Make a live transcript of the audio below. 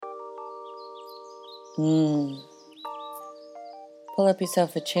Pull up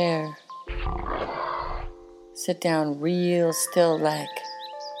yourself a chair. Sit down real still like.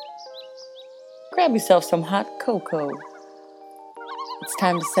 Grab yourself some hot cocoa. It's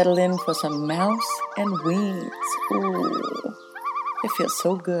time to settle in for some mouse and wings. Ooh, it feels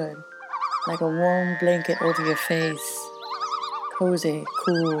so good. Like a warm blanket over your face. Cozy,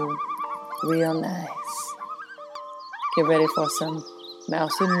 cool, real nice. Get ready for some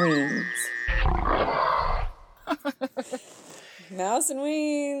mouse and wings. Mouse and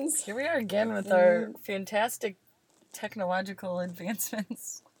wings. Here we are again with our fantastic technological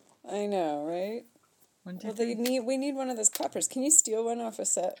advancements. I know, right? We need one of those clappers. Can you steal one off a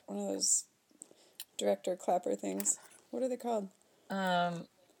set? One of those director clapper things. What are they called?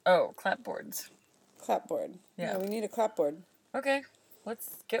 Clapboards. Clapboard. Yeah, we need a clapboard. Okay,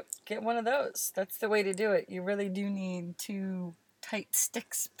 let's get one of those. That's the way to do it. You really do need two tight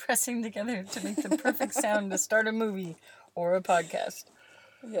sticks pressing together to make the perfect sound to start a movie or a podcast.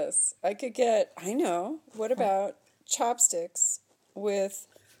 Yes, I know. What about chopsticks with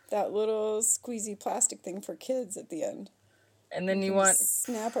that little squeezy plastic thing for kids at the end? And then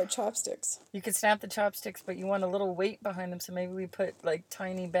snap our chopsticks. You could snap the chopsticks, but you want a little weight behind them, so maybe we put like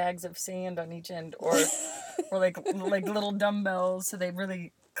tiny bags of sand on each end, or like little dumbbells, so they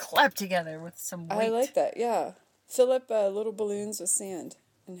really clap together with some weight. I like that. Yeah, fill up little balloons with sand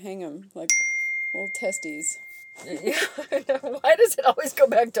and hang them like little testes. Why does it always go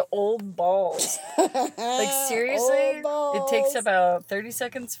back to old balls? Like, seriously? Old balls. It takes about 30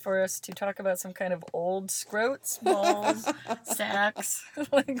 seconds for us to talk about some kind of old scrotes, balls, sacks,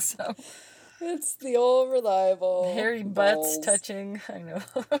 like so. It's the old reliable hairy butts touching. I know.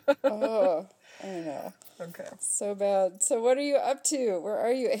 Oh, I know. Okay. So bad. So what are you up to? Where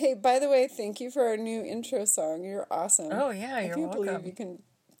are you? Hey, by the way, thank you for our new intro song. You're awesome. Oh, yeah, you're welcome. I can't believe you can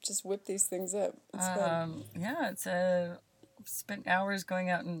just whip these things up. It's fun. Yeah, spent hours going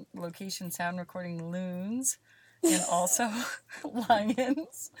out in location sound recording loons and also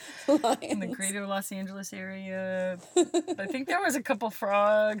lions in the greater Los Angeles area. I think there was a couple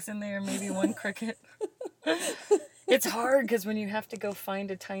frogs in there, maybe one cricket. It's hard because when you have to go find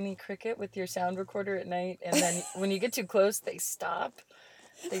a tiny cricket with your sound recorder at night, and then when you get too close, they stop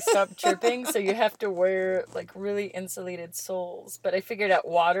chirping, so you have to wear like really insulated soles. But I figured out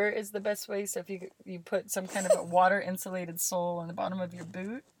water is the best way, so if you put some kind of a water insulated sole on the bottom of your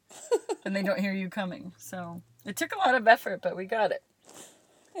boot, then they don't hear you coming. So it took a lot of effort, but we got it.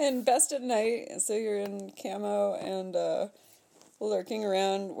 And best at night, so you're in camo and lurking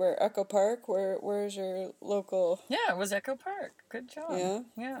around where Echo Park, where's your local? Yeah, it was Echo Park. Good job.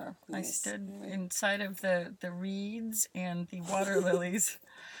 Yeah. Nice. I stood inside of the reeds and the water lilies.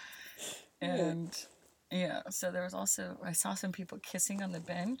 And yeah, so there was also, I saw some people kissing on the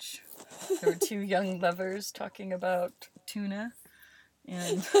bench. There were two young lovers talking about tuna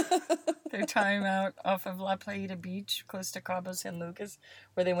and their time out off of La Playa Beach, close to Cabo San Lucas,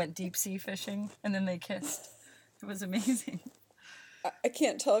 where they went deep sea fishing, and then they kissed. It was amazing. I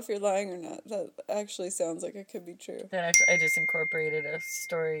can't tell if you're lying or not. That actually sounds like it could be true. I just incorporated a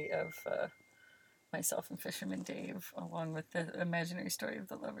story of myself and Fisherman Dave, along with the imaginary story of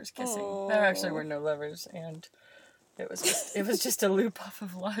the lovers kissing. Aww. There actually were no lovers, and it was just a loop off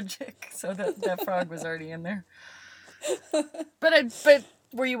of logic. So that frog was already in there. But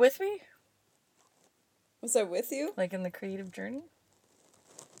were you with me? Was I with you? Like in the creative journey?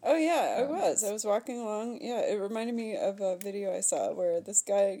 Oh, yeah, I was. I was walking along. Yeah, it reminded me of a video I saw where this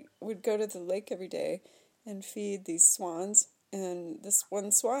guy would go to the lake every day and feed these swans. And this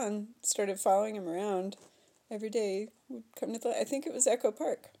one swan started following him around every day. Would come to I think it was Echo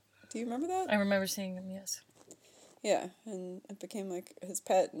Park. Do you remember that? I remember seeing him, yes. Yeah, and it became like his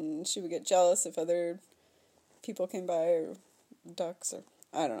pet, and she would get jealous if other people came by, or ducks, or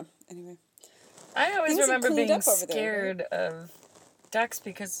I don't know. Anyway. I always remember being scared of ducks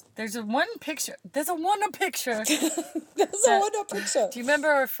because there's a one picture. There's a one-up picture. Do you remember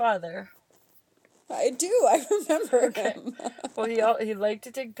our father? I do. I remember him. Well, he liked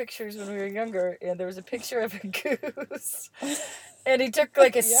to take pictures when we were younger, and there was a picture of a goose. And he took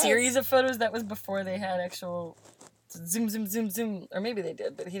like a series of photos. That was before they had actual zoom, zoom, zoom, zoom. Or maybe they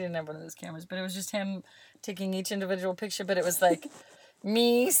did, but he didn't have one of those cameras. But it was just him taking each individual picture. But it was like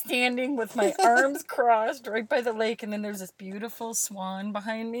me standing with my arms crossed right by the lake, and then there's this beautiful swan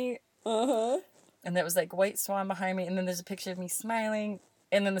behind me. Uh-huh. And that was like white swan behind me, and then there's a picture of me smiling,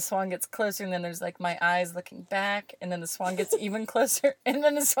 and then the swan gets closer, and then there's like my eyes looking back, and then the swan gets even closer, and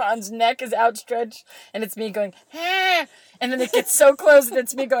then the swan's neck is outstretched, and it's me going, ah! And then it gets so close, and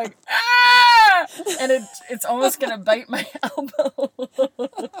it's me going, ah! And it's almost gonna bite my elbow.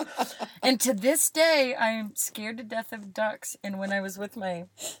 And to this day, I'm scared to death of ducks. And when I was with my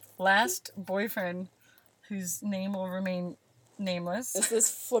last boyfriend, whose name will remain nameless. Is this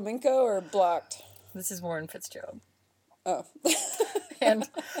flamenco or blocked? This is Warren Fitzgerald. Oh. And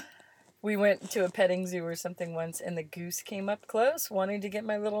we went to a petting zoo or something once, and the goose came up close, wanting to get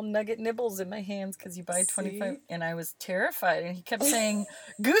my little nugget nibbles in my hands because you buy 25. And I was terrified. And he kept saying,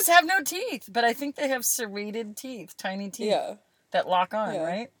 "Goose have no teeth," but I think they have serrated teeth, tiny teeth that lock on,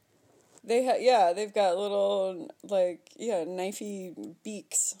 right? They've got little knifey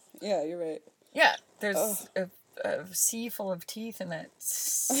beaks. Yeah, you're right. Yeah, there's a sea full of teeth in that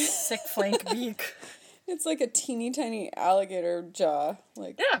sick flank beak. It's like a teeny tiny alligator jaw,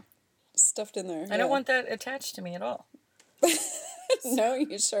 stuffed in there. I don't want that attached to me at all. No,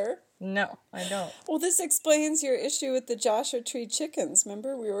 you sure? No, I don't. Well, this explains your issue with the Joshua Tree chickens.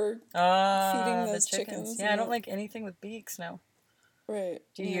 Remember, we were feeding those chickens. Yeah, I don't like anything with beaks now. Right.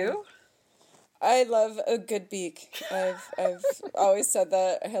 Do you? I love a good beak. I've always said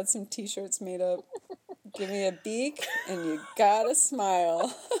that. I had some T-shirts made up. Give me a beak, and you gotta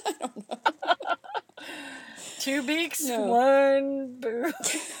smile. I don't know. 2 beaks, 1 boo.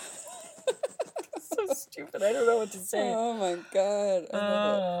 So stupid. I don't know what to say. Oh my god. I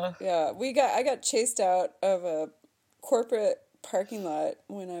love it. Yeah, I got chased out of a corporate parking lot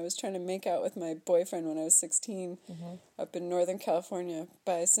when I was trying to make out with my boyfriend when I was 16 up in Northern California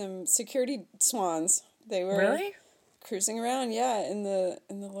by some security swans. They were cruising around, in the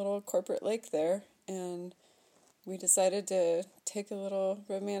little corporate lake there, and we decided to take a little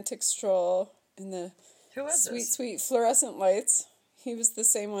romantic stroll in the sweet fluorescent lights. He was the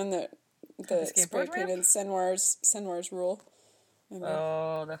same one that spray painted Senwar's Rule. Remember?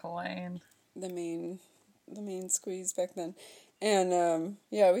 Oh, the Hawaiian. The main squeeze back then. And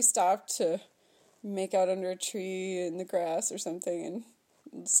we stopped to make out under a tree in the grass or something, and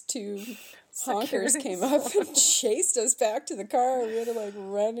these 2 honkers came up and chased us back to the car. We had to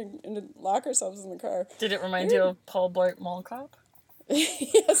run and lock ourselves in the car. Did it remind you of Paul Blart Mall Cop?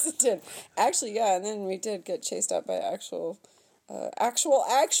 Yes, it did. Actually, and then we did get chased out by actual, lots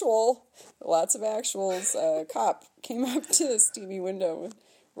of actuals. Cop came up to the steamy window and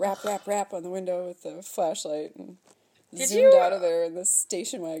rap on the window with the flashlight and zoomed out of there in the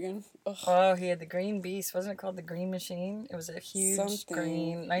station wagon. Ugh. Oh, he had the Green Beast. Wasn't it called the Green Machine? It was a huge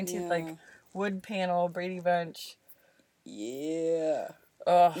green 19th wood panel Brady Bunch. Yeah.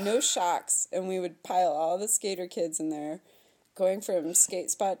 Ugh. No shocks, and we would pile all the skater kids in there, going from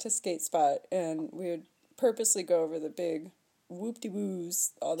skate spot to skate spot, and we would purposely go over the big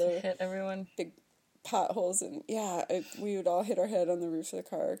whoop-de-woos, all the hit everyone. Big potholes, and we would all hit our head on the roof of the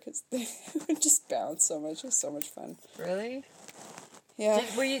car because they would just bounce so much. It was so much fun. Really? Yeah.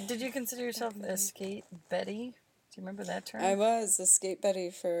 Did you consider yourself a skate Betty? Do you remember that term? I was a skate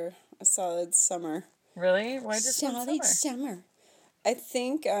Betty for a solid summer. Really? Why just solid summer? I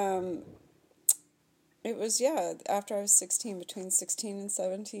think it was, after I was 16, between 16 and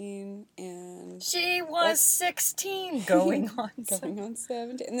 17, and... She was 16, going on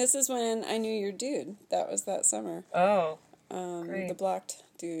 17. And this is when I knew your dude. That was that summer. Oh, great. The blocked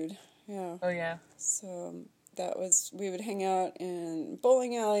dude, yeah. Oh, yeah. So we would hang out in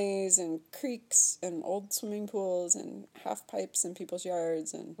bowling alleys and creeks and old swimming pools and half pipes in people's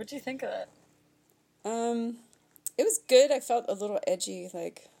yards. And what'd you think of that? It was good. I felt a little edgy,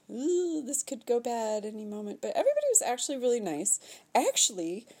 ooh, this could go bad any moment. But everybody was actually really nice.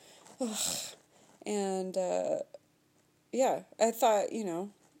 Actually, and I thought,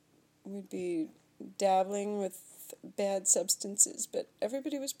 we'd be dabbling with bad substances, but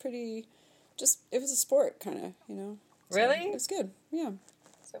everybody was pretty, it was a sport, kind of, So really? it was good, yeah.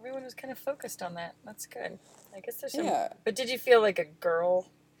 So everyone was kind of focused on that. That's good. I guess there's some... Yeah. But did you feel like a girl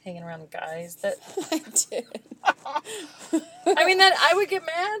hanging around guys that... I did. I mean, that I would get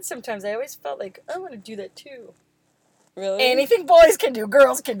mad sometimes. I always felt like, I want to do that too. Really? Anything boys can do,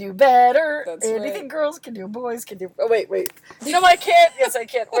 girls can do better. That's Anything right. Girls can do, boys can do... Oh, wait. No, I can't. Yes, I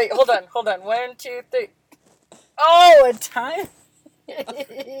can. Wait, hold on. 1, 2, 3. Oh, a time...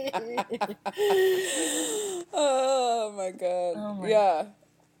 Oh, my God. Oh my. Yeah.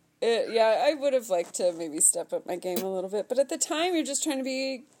 I would have liked to maybe step up my game a little bit, but at the time you're just trying to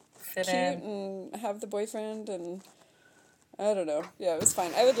be Fit cute in. and have the boyfriend, and I don't know. Yeah, it was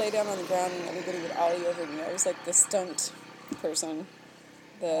fine. I would lay down on the ground and everybody would ollie over me. I was like the stunt person.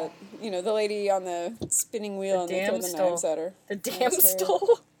 The lady on the spinning wheel and they throw the knives at her. The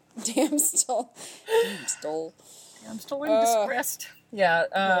damsel. Damsel. Damsel in distress. Yeah,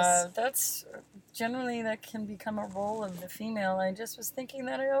 Yes. that's generally that can become a role of the female. I just was thinking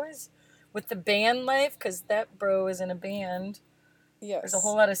that I always, with the band life, because that bro is in a band, Yes. There's a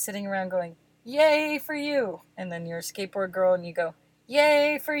whole lot of sitting around going, yay for you. And then you're a skateboard girl and you go,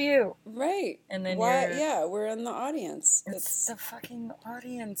 yay for you. Right. And then yeah, we're in the audience. It's the fucking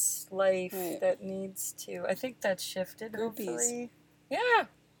audience life that needs to. I think that's shifted, groupies. Hopefully. Yeah.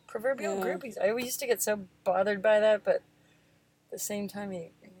 Proverbial groupies. I used to get so bothered by that, but at the same time, you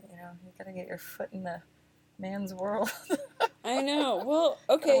gotta get your foot in the man's world. I know. Well,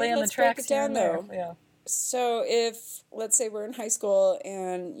 okay, let's break it down, though. Yeah. So if, let's say we're in high school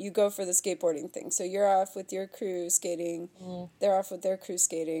and you go for the skateboarding thing. So you're off with your crew skating. They're off with their crew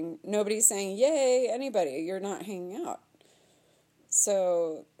skating. Nobody's saying, yay, anybody. You're not hanging out.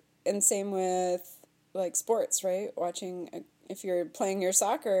 So, and same with, like, sports, right? If you're playing your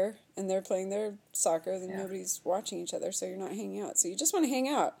soccer and they're playing their soccer, then nobody's watching each other, so you're not hanging out. So you just want to hang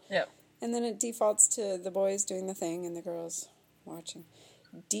out. Yeah. And then it defaults to the boys doing the thing and the girls watching.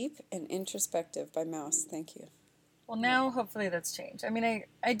 Deep and Introspective by Mouse. Thank you. Well, now hopefully that's changed. I mean,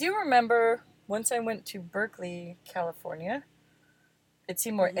 I do remember once I went to Berkeley, California, it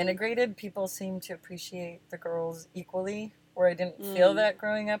seemed more integrated. People seemed to appreciate the girls equally, where I didn't feel that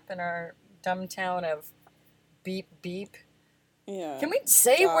growing up in our dumb town of beep, beep. Yeah. Can we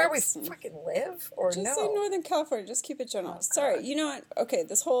say where we fucking live? Or just no? Just say Northern California. Just keep it general. Oh, sorry. You know what? Okay,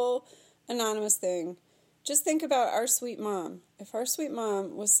 this whole anonymous thing. Just think about our sweet mom. If our sweet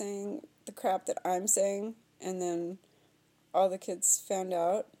mom was saying the crap that I'm saying, and then all the kids found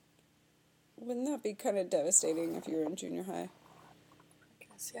out, wouldn't that be kind of devastating if you were in junior high? I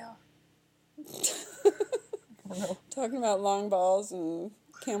guess, yeah. I don't know. Talking about long balls and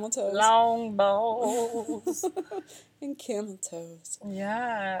camel toes. Long balls. And camel toes.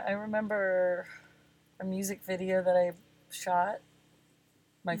 Yeah, I remember a music video that I shot.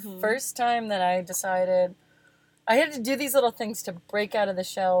 My first time that I decided I had to do these little things to break out of the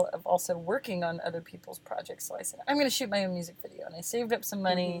shell of also working on other people's projects. So I said, I'm going to shoot my own music video. And I saved up some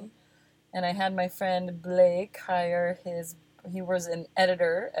money, and I had my friend Blake hire he was an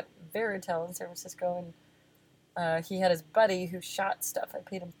editor at Veritel in San Francisco, and he had his buddy who shot stuff. I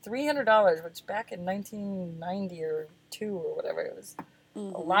paid him $300, which back in 1990 or 2 or whatever, it was a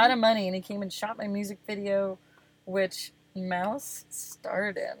lot of money. And he came and shot my music video, which Mouse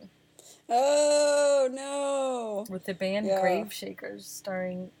starred in. Oh, no. With the band Grave Shakers,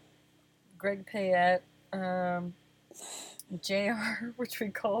 starring Greg Payette, JR, which we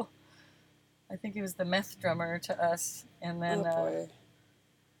call, I think he was the meth drummer to us. And then,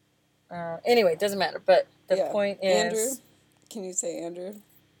 anyway, it doesn't matter. But the point is... Andrew? Can you say Andrew?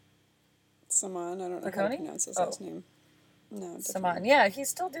 Saman? I don't know how to pronounce his last name. No, Saman. Yeah, he's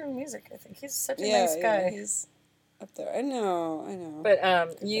still doing music, I think. He's such a nice guy. Yeah, he's up there. I know.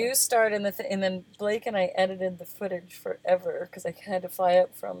 But you starred in and then Blake and I edited the footage forever because I had to fly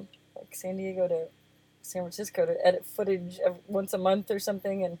up from like San Diego to San Francisco to edit footage once a month or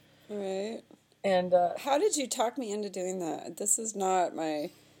something. And right. And how did you talk me into doing that? This is not my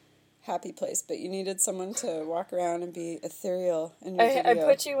happy place, but you needed someone to walk around and be ethereal in your video. I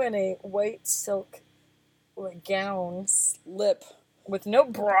put you in a white silk gown. Slip. With no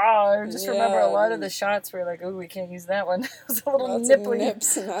bra. I just remember a lot of the shots were like, oh, we can't use that one. It was a little nipply.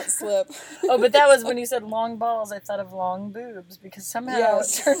 Nips and not slip. Oh, but that was when you said long balls, I thought of long boobs, because somehow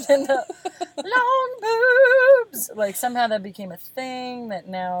it turned into long boobs. Like, somehow that became a thing that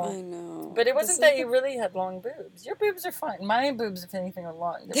now... I know. But it wasn't that you really had long boobs. Your boobs are fine. My boobs, if anything, are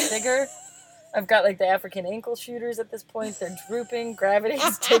long. They're bigger. I've got, like, the African ankle shooters at this point. They're drooping.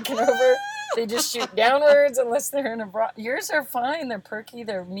 Gravity's taken over. They just shoot downwards unless they're in a bra. Yours are fine. They're perky.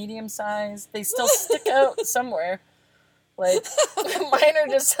 They're medium sized. They still stick out somewhere. Like, mine are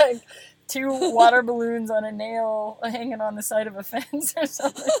just, like, 2 water balloons on a nail hanging on the side of a fence or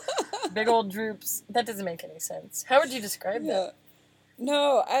something. Big old droops. That doesn't make any sense. How would you describe that?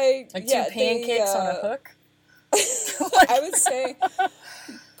 No, Like 2 pancakes on a hook? I would say...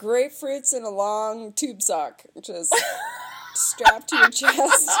 grapefruits in a long tube sock, just strapped to your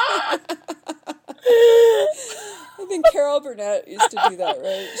chest. I think Carol Burnett used to do that,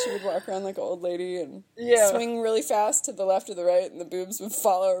 right? She would walk around like an old lady and swing really fast to the left or the right, and the boobs would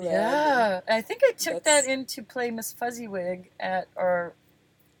follow around. Yeah, I think I took that in to play Miss Fuzzywig at our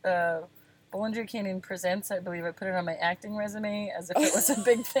Bollinger Canyon Presents, I believe. I put it on my acting resume as if it was a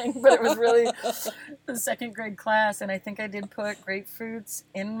big thing, but it was really the 2nd grade class, and I think I did put grapefruits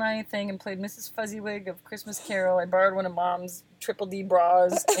in my thing and played Mrs. Fuzzywig of Christmas Carol. I borrowed one of Mom's Triple D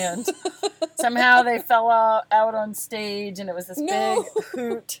bras, and somehow they fell out on stage, and it was this big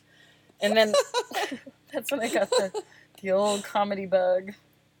hoot, and then that's when I got the old comedy bug.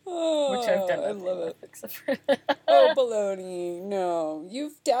 Which I've done Oh, I nothing love with it. except for Oh, baloney. No.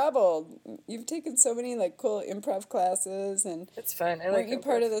 You've dabbled. You've taken so many, like, cool improv classes, and it's fun. I like weren't you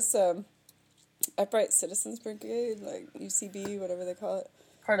part improv. of this, Upright Citizens Brigade, like UCB, whatever they call it?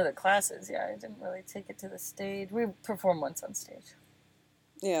 Part of the classes, yeah. I didn't really take it to the stage. We performed once on stage.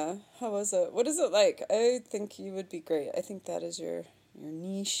 Yeah. How was it? What is it like? I think you would be great. I think that is your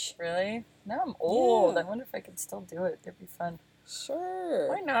niche. Really? Now I'm old. Yeah. I wonder if I could still do it. It'd be fun. Sure.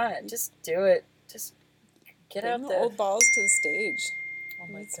 Why not? Just do it. Just get Bring out the there. old balls to the stage. Oh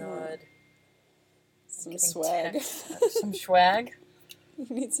You my need god. some swag. Some swag? You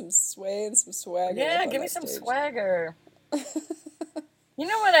need some sway and some swagger. Yeah, give me some swagger. You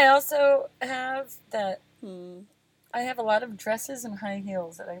know what I also have that I have a lot of dresses and high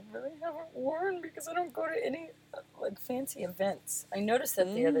heels that I really haven't worn because I don't go to any like fancy events. I noticed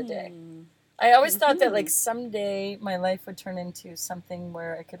that the other day. I always thought that like someday my life would turn into something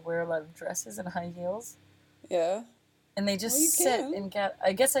where I could wear a lot of dresses and high heels. Yeah. And they just Well, you sit can. and get.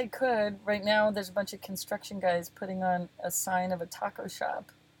 I guess I could. Right now, there's a bunch of construction guys putting on a sign of a taco shop.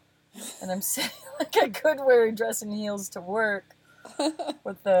 And I'm saying, like, I could wear a dress and heels to work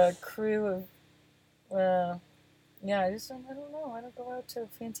with the crew of. Yeah, I don't know. I don't go out to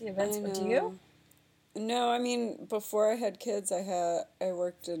fancy events. But do you? No, I mean, before I had kids, I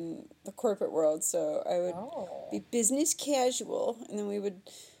worked in the corporate world, so I would be business casual, and then we would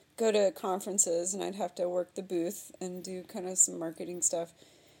go to conferences, and I'd have to work the booth and do kind of some marketing stuff.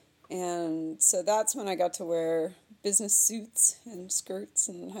 And so that's when I got to wear business suits and skirts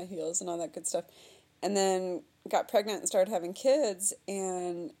and high heels and all that good stuff. And then got pregnant and started having kids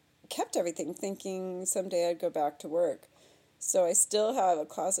and kept everything, thinking someday I'd go back to work. So I still have a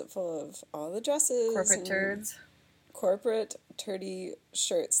closet full of all the dresses. Corporate turds. Corporate turdy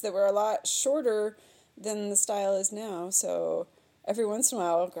shirts that were a lot shorter than the style is now. So every once in a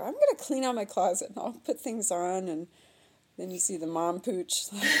while I'll go, I'm going to clean out my closet and I'll put things on, and then you see the mom pooch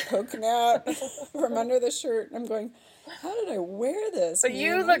like poking out from under the shirt. And I'm going, how did I wear this? But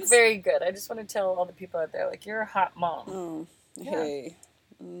you look very good. I just want to tell all the people out there, like, you're a hot mom. Oh, yeah. Hey.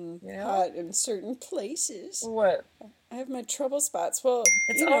 Hot in certain places. What? I have my trouble spots. Well,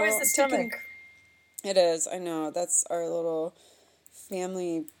 it's always the stomach. It is. I know. That's our little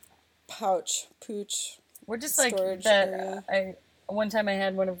family pooch. We're just like that. One time I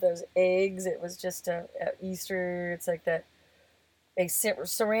had one of those eggs. It was just at Easter. It's like that a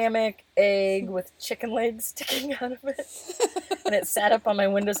ceramic egg with chicken legs sticking out of it, and it sat up on my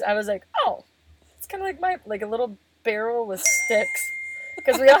windows. I was like, oh, it's kind of like a little barrel with sticks.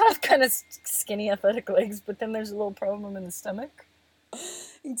 Because we all have kind of skinny, athletic legs, but then there's a little problem in the stomach.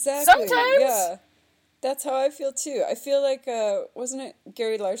 Exactly. Sometimes. Yeah. That's how I feel, too. I feel like, wasn't it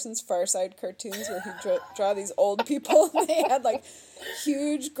Gary Larson's Far Side cartoons where he'd draw these old people and they had, like,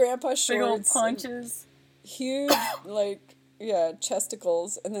 huge grandpa shorts. Big old paunches. Huge,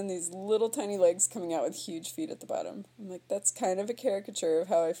 chesticles, and then these little tiny legs coming out with huge feet at the bottom. I'm like, that's kind of a caricature of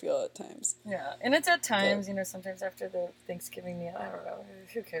how I feel at times. Yeah, and it's at times, sometimes after the Thanksgiving meal, I don't know,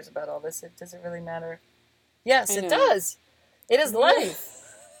 who cares about all this? Does it really matter? Yes, it does. It is life.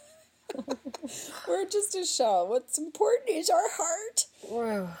 We're just a shell. What's important is our heart.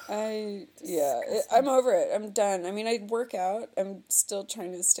 I'm over it. I'm done. I mean, I work out. I'm still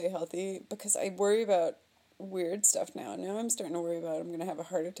trying to stay healthy because I worry about weird stuff now. Now I'm starting to worry about I'm going to have a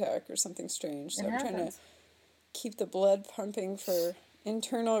heart attack or something strange. So I'm trying to keep the blood pumping for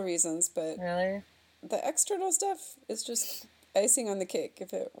internal reasons. But really, the external stuff is just icing on the cake.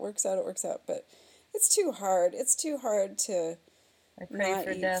 If it works out, it works out. But it's too hard. It's too hard to not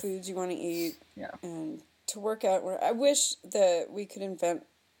eat foods you want to eat, and to work out. I wish that we could invent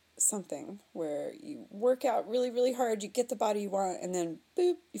something where you work out really, really hard, you get the body you want, and then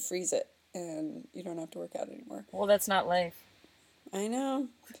boop, you freeze it, and you don't have to work out anymore. Well, that's not life. I know.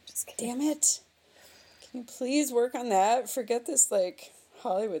 Damn it. Can you please work on that? Forget this,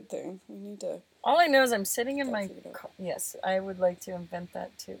 Hollywood thing. We need to... All I know is I'm sitting in my... Yes, I would like to invent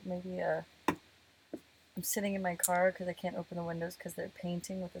that, too. Maybe, I'm sitting in my car because I can't open the windows because they're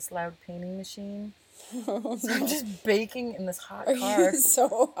painting with this loud painting machine. So I'm just baking in this hot car. Are you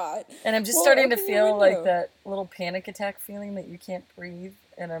so hot? And I'm just starting to feel like that little panic attack feeling that you can't breathe.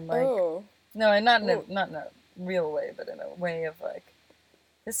 And I'm like, no, not in a real way, but in a way of like,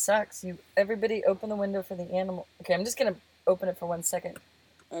 this sucks. Everybody open the window for the animal. Okay, I'm just going to open it for 1 second.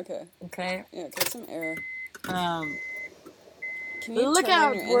 Okay. Okay. Yeah, get some air. Can you look turn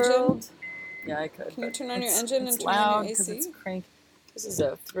out, on your world. Engine? Yeah, I could. Can you turn on your engine and turn loud on your AC? It's cranky. This is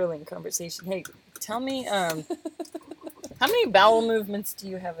a thrilling conversation. Hey, tell me, how many bowel movements do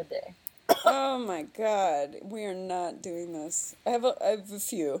you have a day? Oh my God, we are not doing this. I have a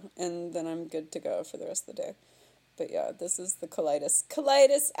few, and then I'm good to go for the rest of the day. But yeah, this is the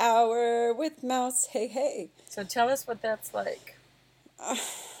colitis hour with Mouse. Hey, hey. So tell us what that's like.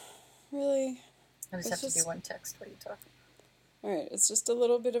 Really? I just have to do one text while you talk. All right, it's just a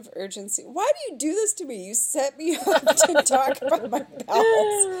little bit of urgency. Why do you do this to me? You set me up to talk about my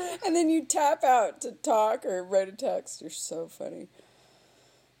bowels, and then you tap out to talk or write a text. You're so funny.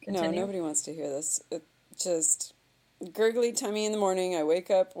 Continue. No, nobody wants to hear this. It just gurgly tummy in the morning. I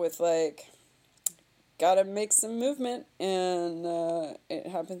wake up with like, gotta make some movement, and it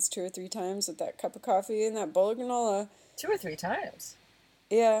happens 2 or 3 times with that cup of coffee and that bowl of granola. 2 or 3 times?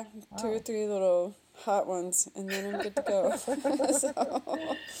 Yeah, wow. 2 or 3 little hot ones, and then I'm good to go. So,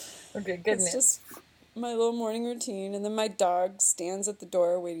 okay, goodness. It's just my little morning routine, and then my dog stands at the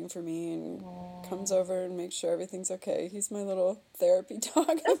door waiting for me and comes over and makes sure everything's okay. He's my little therapy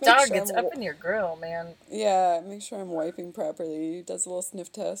dog. That dog gets up in your grill, man. Yeah, make sure I'm wiping properly. He does a little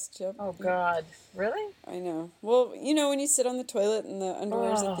sniff test. Yep. Oh, God. Really? I know. Well, you know, when you sit on the toilet and the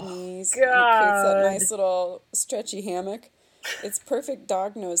underwear's at the knees, God. and it creates that nice little stretchy hammock. It's perfect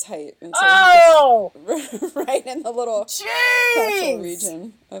dog nose height. And so right in the little crotchal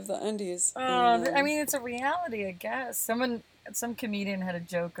region of the undies. I mean, it's a reality, I guess. Some comedian had a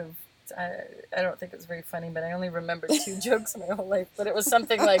joke of, I don't think it was very funny, but I only remember 2 jokes my whole life. But it was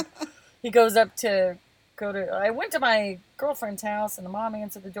something like, he goes up to I went to my girlfriend's house, and the mom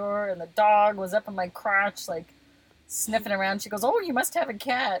answered the door, and the dog was up in my crotch, like, sniffing around. She goes, oh, you must have a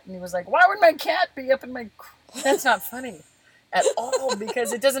cat. And he was like, why would my cat be up in my crotch? That's not funny at all,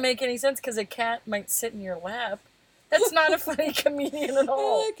 because it doesn't make any sense, because a cat might sit in your lap. That's not a funny comedian at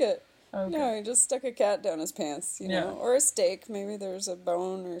all. I like it. Okay. No, he just stuck a cat down his pants, you know, or a steak. Maybe there's a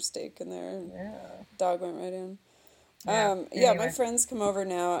bone or steak in there. And dog went right in. Anyway. My friends come over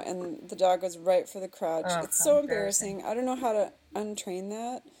now, and the dog goes right for the crotch. It's so embarrassing. I don't know how to untrain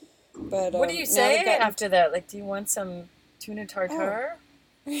that. But what do you say after that? Like, do you want some tuna tartare?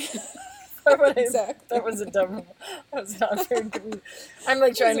 Exactly. That was a dumb. That was not very good. I'm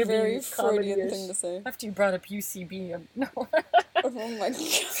like trying to be very Freudian thing to say. After you brought up UCB, no. Oh my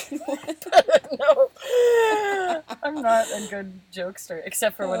God! No, I'm not a good jokester,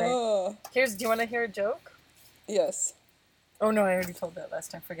 except for when do you want to hear a joke? Yes. Oh no, I already told that last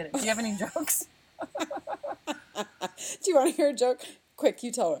time. Forget it. Do you have any jokes? Do you want to hear a joke? Quick,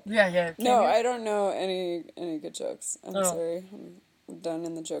 you tell her. Yeah. No, I don't know any good jokes. I'm sorry. I'm done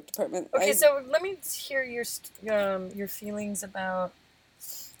in the joke department. Okay, so let me hear your feelings about.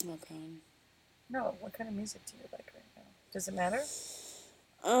 Oh God. No, what kind of music do you like right now? Does it matter?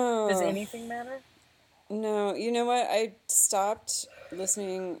 Does anything matter? No, you know what? I stopped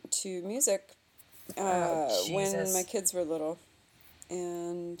listening to music when my kids were little,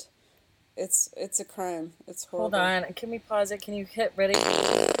 and it's a crime. It's horrible. Hold on, can we pause it? Can you hit ready?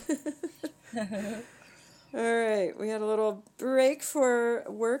 All right, we had a little break for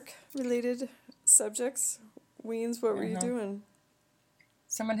work-related subjects. Weens, what were you doing?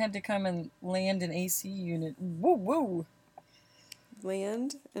 Someone had to come and land an AC unit. Woo woo.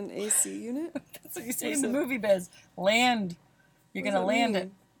 Land an AC unit? That's what you say in the movie, Bez. Land. You're gonna land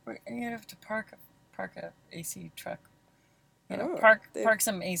it. You have to park a AC truck. You know, park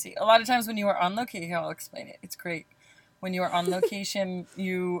some AC. A lot of times when you are on location, I'll explain it. It's great. When you are on location,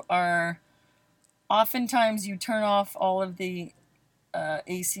 oftentimes you turn off all of the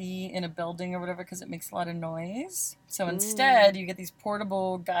AC in a building or whatever because it makes a lot of noise. So instead, you get these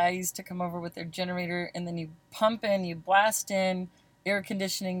portable guys to come over with their generator, and then you pump in, you blast in air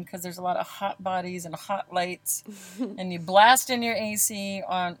conditioning because there's a lot of hot bodies and hot lights, and you blast in your AC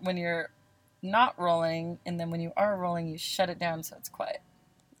on when you're not rolling, and then when you are rolling, you shut it down so it's quiet.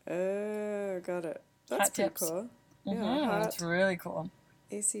 Oh, got it. That's hot pretty tips. Cool. Yeah, it's really cool.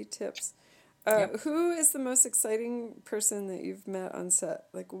 AC tips. Who is the most exciting person that you've met on set?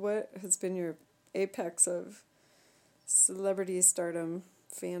 Like, what has been your apex of celebrity stardom,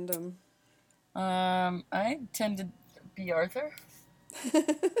 fandom? I tend to be Arthur.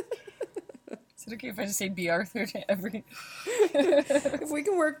 Is it okay if I just say B. Arthur to every... If we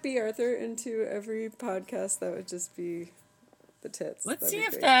can work B. Arthur into every podcast, that would just be the tits. Let's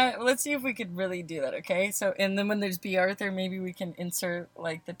see if we could really do that, okay? So, and then when there's B. Arthur, maybe we can insert,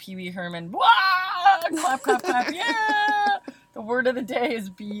 like, the Pee Wee Herman, wah! Clap, clap, clap, yeah! The word of the day is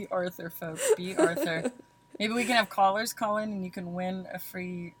B. Arthur, folks. B. Arthur. Maybe we can have callers call in and you can win a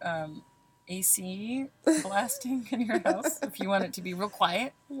free AC blasting in your house if you want it to be real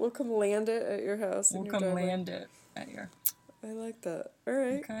quiet. We'll come land it at your house. We'll come land it at your... I like that. All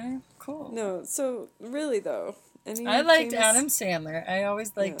right. Okay, cool. No, so really though, Any I liked famous... Adam Sandler. I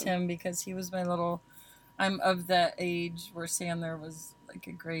always liked Yeah. him because he was my little. I'm of that age where Sandler was like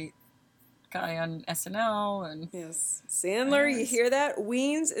a great guy on SNL, and Yes. I Sandler, you always. hear that?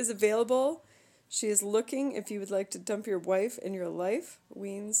 Weens is available. She is looking. If you would like to dump your wife in your life,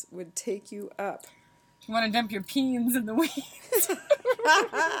 Weens would take you up. You want to dump your peens in the weeds?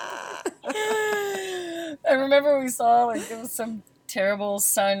 I remember we saw like there was some terrible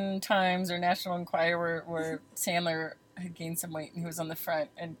Sun Times or National Enquirer where Sandler had gained some weight and he was on the front,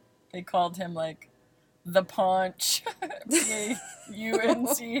 and they called him like the Paunch, Paunch. I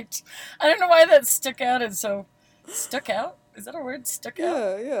don't know why that stuck out. And so stuck out. Is that a word? Stuck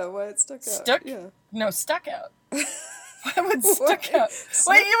out. Yeah, why it stuck out. Stuck? Yeah. No, stuck out. Why would stuck Why? out?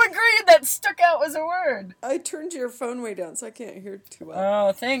 Wait, you agreed that stuck out was a word. I turned your phone way down so I can't hear too well.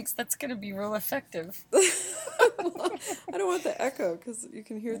 Oh, thanks. That's going to be real effective. I don't want the echo because you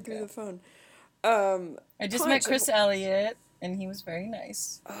can hear through the phone. I just met Chris Elliott, and he was very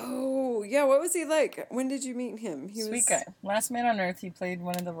nice. Oh, yeah. What was he like? When did you meet him? He Sweet guy. Last Man on Earth, he played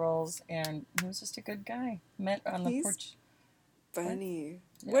one of the roles, and he was just a good guy. Met on the porch. Funny.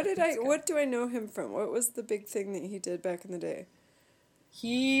 Yeah, What do I know him from? What was the big thing that he did back in the day?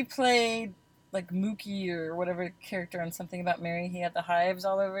 He played like Mookie or whatever character on Something About Mary. He had the hives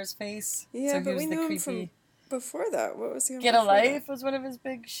all over his face. Yeah, so but we knew him from before that. What was he on? Get a Life was one of his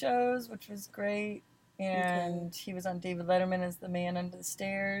big shows, which was great. And he was on David Letterman as the man under the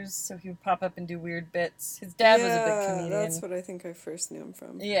stairs, so he would pop up and do weird bits. His dad was a big comedian. That's what I think I first knew him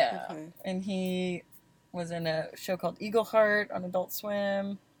from. Yeah, and he was in a show called Eagle Heart on Adult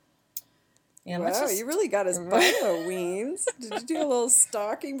Swim. And wow, you really got his bio, Weens. Did you do a little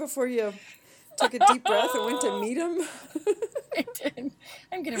stalking before you took a deep breath and went to meet him? I did.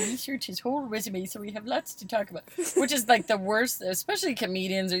 I'm going to research his whole resume so we have lots to talk about. Which is like the worst, especially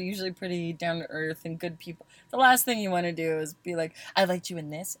comedians are usually pretty down to earth and good people. The last thing you want to do is be like, I liked you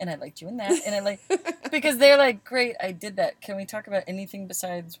in this and I liked you in that. And I like, because they're like, great, I did that. Can we talk about anything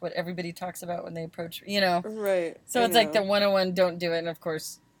besides what everybody talks about when they approach, you know? Right. So it's like the 101, don't do it. And of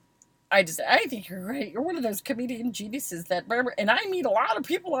course, I think you're great. You're one of those comedian geniuses that, and I meet a lot of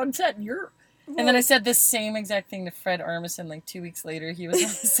people on set. And then I said this same exact thing to Fred Armisen like 2 weeks later. He was on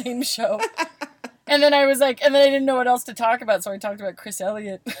the same show. And then I was like, and then I didn't know what else to talk about, so I talked about Chris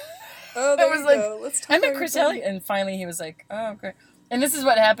Elliott. Oh, there you go. Let's talk about Chris Elliott. And finally he was like, oh, great. And this is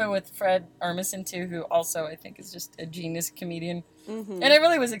what happened with Fred Armisen, too, who also I think is just a genius comedian. Mm-hmm. And I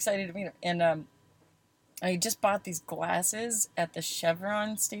really was excited to meet him. And I just bought these glasses at the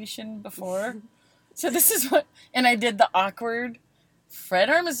Chevron station before. So this is what, and I did the awkward Fred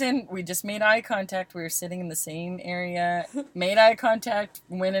Armisen, we just made eye contact. We were sitting in the same area, made eye contact,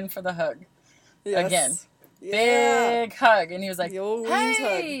 went in for the hug. Yes. Again. Yeah. Big hug. And he was like, the old Weens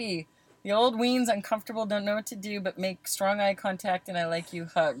hug. The old Weens, uncomfortable, don't know what to do, but make strong eye contact and I like you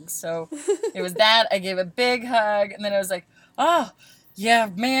hug. So it was that. I gave a big hug. And then I was like, oh, yeah,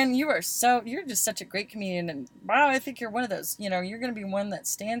 man, you're just such a great comedian. And wow, I think you're one of those, you're going to be one that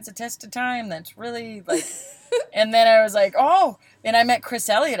stands the test of time. That's really like... And then I was like, oh, and I met Chris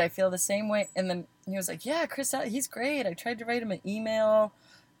Elliott. I feel the same way. And then he was like, yeah, Chris Elliott, he's great. I tried to write him an email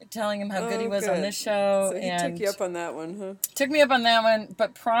telling him how good he was on this show. So he took you up on that one, huh? Took me up on that one,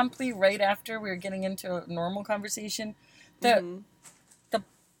 but promptly right after we were getting into a normal conversation, the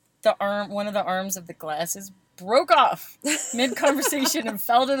arm, one of the arms of the glasses broke off mid-conversation and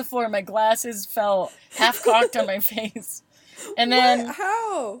fell to the floor. My glasses fell half-cocked on my face. And then... What?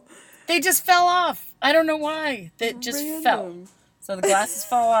 How? They just fell off. I don't know why. They just fell. So the glasses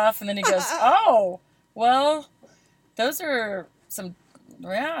fall off, and then he goes, oh, well, those are some,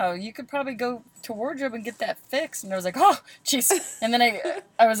 yeah, you could probably go to wardrobe and get that fixed. And I was like, oh, jeez. And then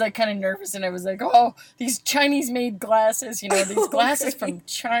I was like kind of nervous, and I was like, oh, these Chinese-made glasses, these glasses from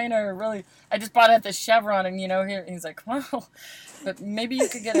China are really, I just bought it at the Chevron, and, here, and he's like, well, but maybe you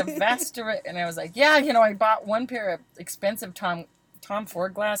could get a Vaster. And I was like, yeah, I bought one pair of expensive Tom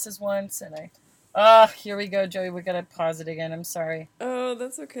Ford glasses once, and here we go, Joey. We gotta pause it again. I'm sorry. Oh,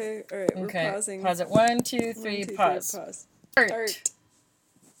 that's okay. All right, we're pausing. Pause it. 1, 2, 3, pause. Start.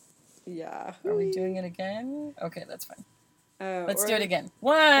 Yeah. Are we doing it again? Okay, that's fine. Let's do it again.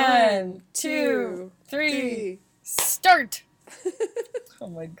 1, 2, 3, start. Oh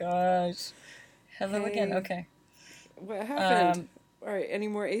my gosh. Hello again. Okay. What happened? All right, any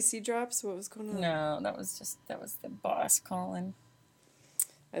more AC drops? What was going on? No, that was the boss calling.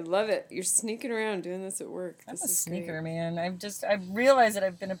 I love it. You're sneaking around doing this at work. I'm a sneaker, man. I've realized that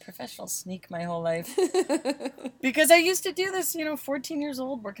I've been a professional sneak my whole life. Because I used to do this, 14 years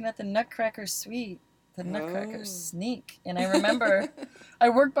old, working at the Nutcracker Suite. the Nutcracker sneak. And I remember I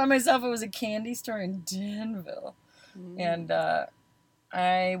worked by myself. It was a candy store in Danville. And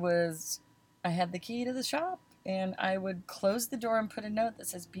I had the key to the shop. And I would close the door and put a note that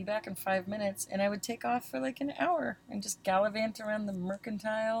says, be back in 5 minutes. And I would take off for like an hour and just gallivant around the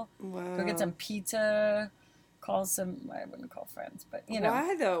Mercantile. Wow. Go get some pizza. Call some, I wouldn't call friends, but you know.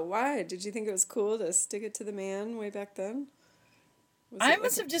 Why though? Why? Did you think it was cool to stick it to the man way back then? I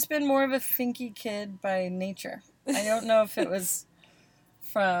must have just been more of a finky kid by nature. I don't know if it was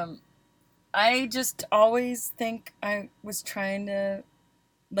from... I just always think I was trying to...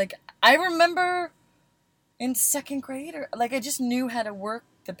 Like, I remember... in second grade, I just knew how to work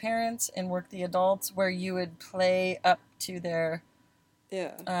the parents and work the adults, where you would play up to their...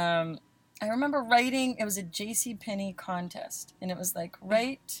 Yeah. I remember writing, it was a JCPenney contest, and it was like,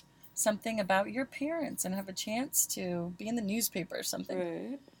 write something about your parents and have a chance to be in the newspaper or something.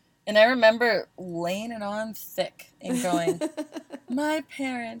 Right. And I remember laying it on thick and going, my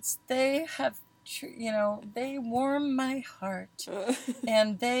parents, they have... they warm my heart,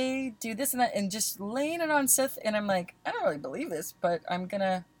 and they do this and that, and just laying it on Sith, and I'm like, I don't really believe this, but I'm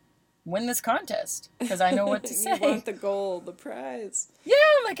gonna win this contest, because I know what to say. You want the gold, the prize. Yeah,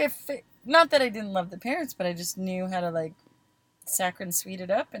 not that I didn't love the parents, but I just knew how to, like, saccharine sweet it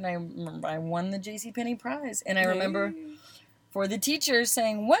up, and I won the JCPenney prize, and I remember... for the teacher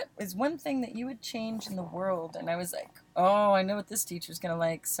saying, what is one thing that you would change in the world? And I was like, oh, I know what this teacher's going to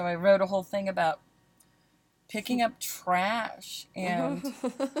like. So I wrote a whole thing about picking up trash. And,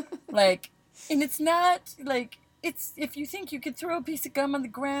 and it's not, it's, if you think you could throw a piece of gum on the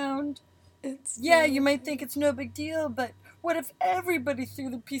ground, you might think it's no big deal, but what if everybody threw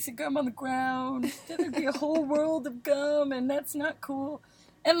the piece of gum on the ground? Then there'd be a whole world of gum, and that's not cool.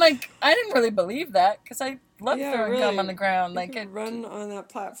 And, I didn't really believe that, because I love throwing gum on the ground. You could run on that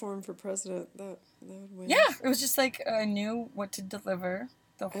platform for president. That would win. Yeah, it was just I knew what to deliver.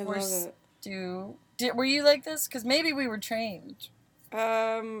 The horse do. Were you like this? Because maybe we were trained.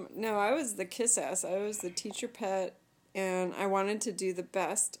 No, I was the kiss ass. I was the teacher pet, and I wanted to do the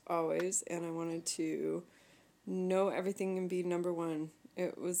best always, and I wanted to know everything and be number one.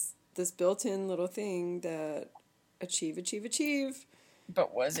 It was this built-in little thing that achieve.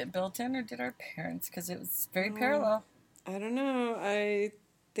 But was it built in, or did our parents? Because it was very parallel. I don't know. I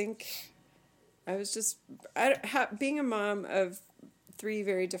think I was just... being a mom of 3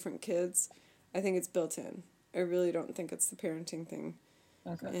 very different kids, I think it's built in. I really don't think it's the parenting thing.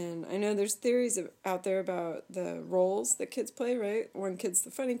 Okay. And I know there's theories out there about the roles that kids play, right? One kid's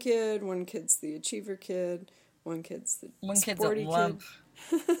the funny kid, one kid's the achiever kid, one kid's the sporty kid.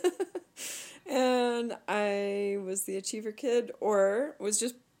 And I was the achiever kid, or was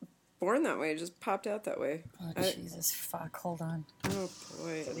just born that way, just popped out that way. Oh, Jesus, fuck, hold on. Oh,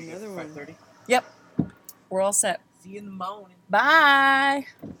 boy, another one. 5:30? Yep, we're all set. See you in the morning. Bye!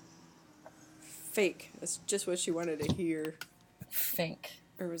 Fake. That's just what she wanted to hear. Fake.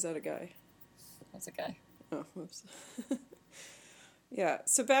 Or was that a guy? That's a guy. Oh, whoops. Yeah,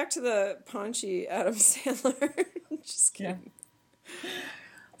 so back to the paunchy Adam Sandler. Just kidding. Yeah.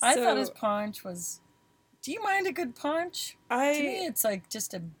 I thought his paunch was... Do you mind a good paunch? To me, it's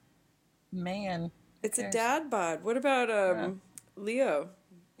just a man. It's a dad bod. What about Leo,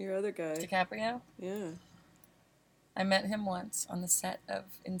 your other guy? DiCaprio? Yeah. I met him once on the set of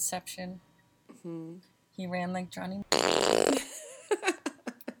Inception. Mm-hmm. He ran like Johnny.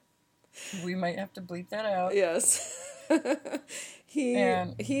 We might have to bleep that out. Yes. He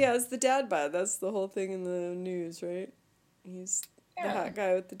has the dad bod. That's the whole thing in the news, right? He's the hot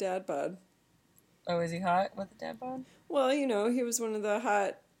guy with the dad bod. Oh, is he hot with the dad bod? Well, he was one of the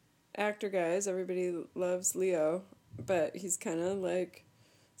hot actor guys. Everybody loves Leo, but he's kind of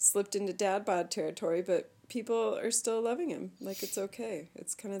slipped into dad bod territory, but people are still loving him. It's okay.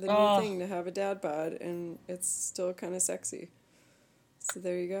 It's kind of the new thing to have a dad bod, and it's still kind of sexy. So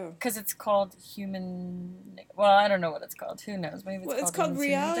there you go. Because it's called human... Well, I don't know what it's called. Who knows? Maybe it's called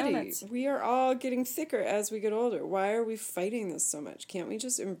reality. We are all getting thicker as we get older. Why are we fighting this so much? Can't we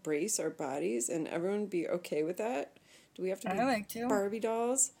just embrace our bodies and everyone be okay with that? Do we have to be Barbie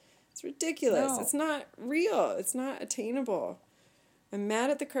dolls? It's ridiculous. No. It's not real. It's not attainable. I'm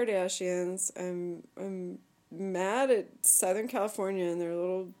mad at the Kardashians. I'm mad at Southern California and their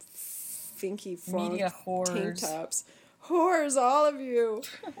little finky media whores. Tank tops. Whores, all of you.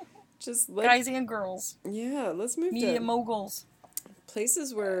 Just guys and girls. Yeah, let's move media to moguls.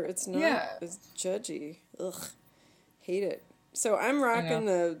 Places where it's not as judgy. Ugh, hate it. So I'm rocking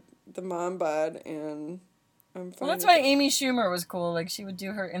the mom bod, and I'm fine. Well, that's why Amy Schumer was cool. She would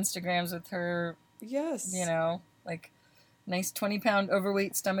do her Instagrams with her. Yes. nice 20-pound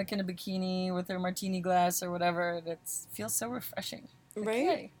overweight stomach in a bikini with her martini glass or whatever. And it feels so refreshing. Right?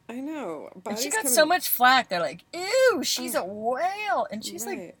 Okay. I know. And she got so much flack. They're like, ew, she's a whale. And she's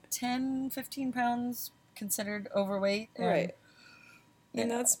right. like 10, 15 pounds considered overweight. And, right.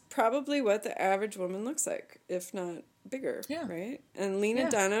 And that's probably what the average woman looks like, if not bigger. Yeah. Right? And Lena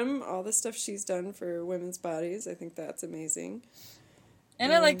Dunham, all the stuff she's done for women's bodies, I think that's amazing.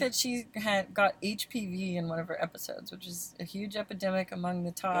 And I like that she got HPV in one of her episodes, which is a huge epidemic among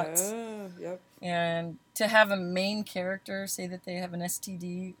the tots. Yep. And to have a main character say that they have an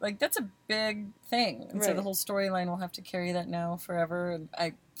STD, like, that's a big thing. And so the whole storyline will have to carry that now forever. And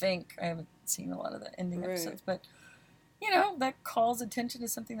I think, I haven't seen a lot of the ending episodes, but, you know, that calls attention to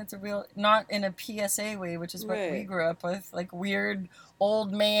something that's a real, not in a PSA way, which is what we grew up with, like weird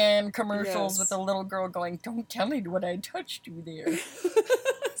old man commercials with a little girl going, don't tell me what I touched you there.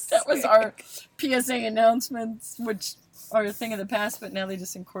 That was our PSA announcements, which are a thing of the past, but now they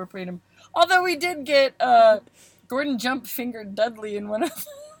just incorporate them. Although we did get Gordon Jump fingered Dudley in one of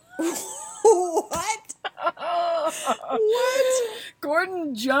them. What? What?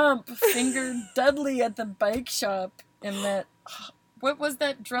 Gordon Jump fingered Dudley at the bike shop in that, what was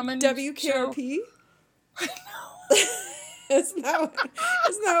that Drummond WKRP? I know. Isn't that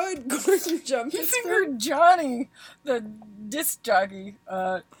what Gordon Jump is? He fingered Johnny, the disc jockey.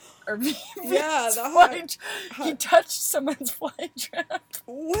 He touched someone's flytrap.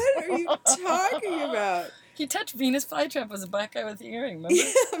 What are you talking about? He touched Venus Flytrap. Was a black guy with the earring, remember?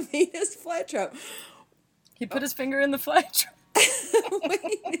 Yeah, Venus Flytrap. He put his finger in the flytrap.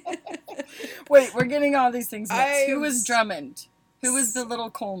 Wait, we're getting all these things mixed. Who was Drummond? Who was the little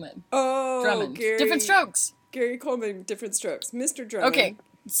Coleman? Oh, Drummond. Different Strokes. Gary Coleman, Different Strokes. Mr. Drummond. Okay,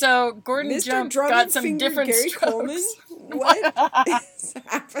 so Gordon Jump got some different Gary strokes. Coleman? What is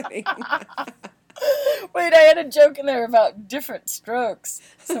happening? Wait, I had a joke in there about different strokes.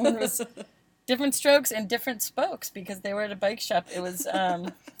 Someone was different strokes and different spokes because they were at a bike shop. It was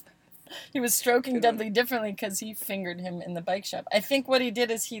he was stroking Dudley differently because he fingered him in the bike shop. I think what he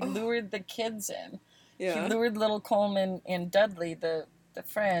did is he lured the kids in. Yeah. He lured little Coleman and Dudley, the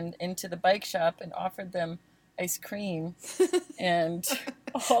friend, into the bike shop and offered them ice cream. And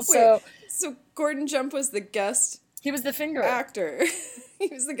also... Wait, so Gordon Jump was the guest... He was the fingerer. Actor. He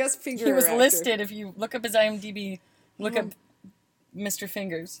was the guest fingerer. He was listed. If you look up his IMDb, look up Mr.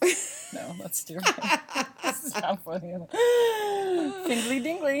 Fingers. No, let's do it. This is not funny. Fingly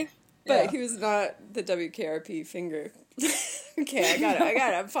dingly. But he was not the WKRP finger. Okay, I got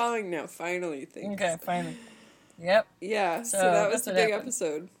it. I'm following now. Finally, thanks. Okay, finally. Yep. Yeah, so that was the big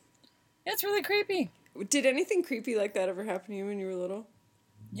episode. Yeah, it's really creepy. Did anything creepy like that ever happen to you when you were little?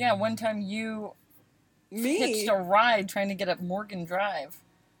 Yeah, one time you hitched a ride trying to get up Morgan Drive.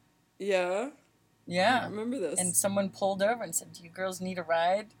 Yeah? Yeah. I remember this. And someone pulled over and said, do you girls need a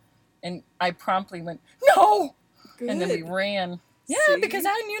ride? And I promptly went, no! Good. And then we ran. Yeah, because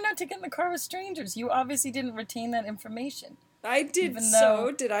I knew not to get in the car with strangers. You obviously didn't retain that information. I did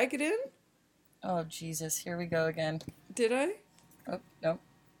so. Did I get in? Oh, Jesus. Here we go again. Did I? Oh, no.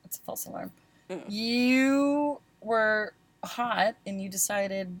 It's a false alarm. Oh. You were hot and you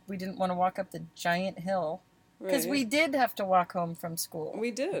decided we didn't want to walk up the giant hill. Because we did have to walk home from school.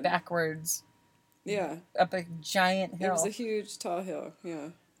 We did. Backwards. Yeah. Up a giant hill. It was a huge, tall hill. Yeah.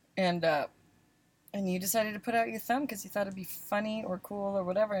 And you decided to put out your thumb because you thought it'd be funny or cool or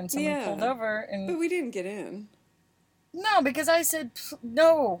whatever, and someone pulled over and... But we didn't get in. No, because I said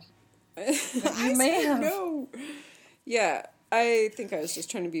no. You may have. No. Yeah, I think I was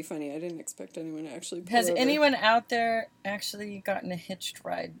just trying to be funny. I didn't expect anyone to actually pull over. Has anyone out there actually gotten a hitched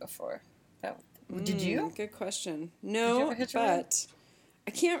ride before? Did you? Good question. No, but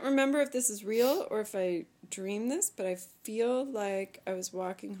I can't remember if this is real or if I dreamed this, but I feel like I was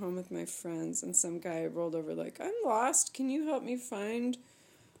walking home with my friends and some guy rolled over like, I'm lost. Can you help me find,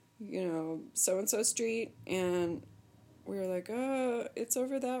 so-and-so street? And we were like, oh, it's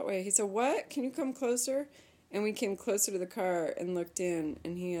over that way. He said, what? Can you come closer? And we came closer to the car and looked in,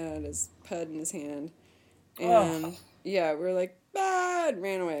 and he had his pud in his hand. And, we were like, and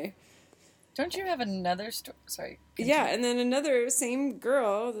ran away. Don't you have another story? Sorry. Continue. Yeah, and then another, same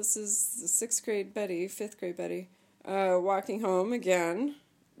girl, this is the 5th grade Betty, walking home again.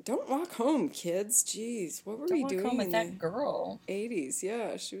 Don't walk home, kids. Jeez, what were we doing? Don't walk home with that girl. 80s,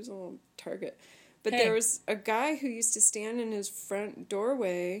 yeah, she was a little target. But there was a guy who used to stand in his front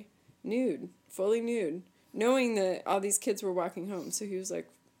doorway nude, fully nude, knowing that all these kids were walking home. So he was like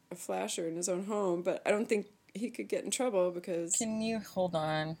a flasher in his own home, but I don't think he could get in trouble because... Can you hold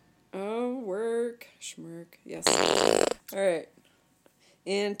on? Oh, work. Schmirk. Yes. All right.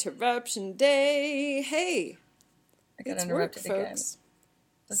 Interruption day. Hey. I got It's interrupted work, again. folks.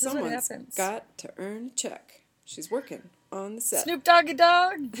 This is what Someone's happens. got to earn a check. She's working on the set. Snoop Doggy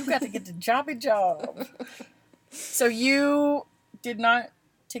Dogg, you got to get the jobby job. So you did not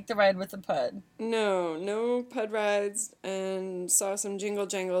take the ride with the Pud? No Pud rides, and saw some jingle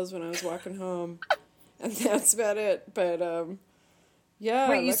jangles when I was walking home. And that's about it. But, yeah.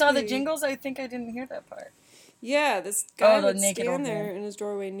 Wait, you saw the jingles? I think I didn't hear that part. Yeah, this guy the would naked stand old there man. in his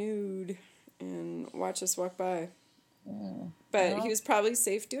doorway nude and watch us walk by. Mm. But Well, he was probably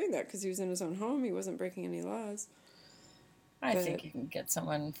safe doing that because he was in his own home. He wasn't breaking any laws. I think you can get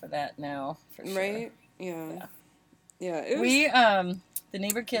someone for that now, for sure. Right? Yeah. Yeah. It was... We, the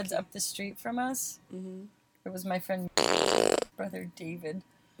neighbor kids up the street from us, it was my friend, brother David,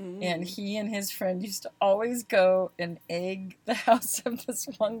 and he and his friend used to always go and egg the house of this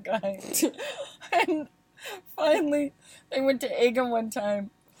one guy. And finally, they went to egg him one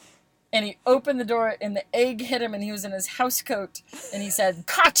time, and he opened the door, and the egg hit him, and he was in his house coat, and he said,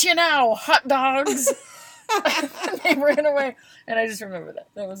 "Caught you now, hot dogs!" And they ran away, and I just remember that.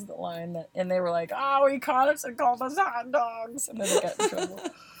 That was the line, and they were like, "Oh, he caught us and called us hot dogs," and then they got in trouble.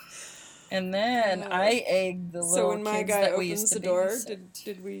 And then I egged the little So when my kids guy that we opens used to the door, babysit.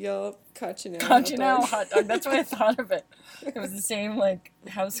 did we yell, "Caught you now, "Caught you now, hot dog"? That's what I thought of it. It was the same, like,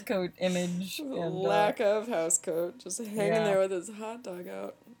 house coat image. And, lack of house coat, just hanging there with his hot dog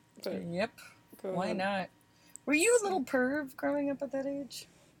out. But yep. Why ahead. not? Were you a little perv growing up at that age?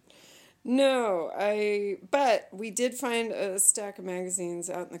 No, but we did find a stack of magazines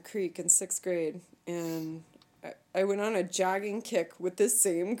out in the creek in 6th grade, and I went on a jogging kick with this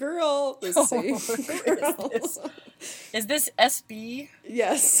same girl. Is this SB?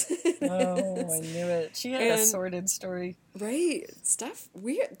 Yes. Oh, I knew it. She had a sordid story. Right. Stuff.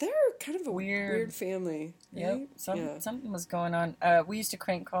 Weird. They're kind of a weird family. Right? Yep. Something was going on. We used to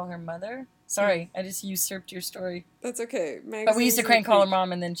crank call her mother. Sorry, I just usurped your story. That's okay. But we used to crank call her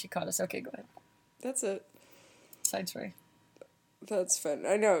mom, and then she caught us. Okay, go ahead. That's it. Side story. That's fun.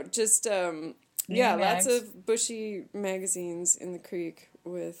 I know. Just, lots of bushy magazines in the creek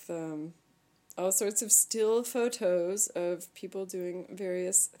with all sorts of still photos of people doing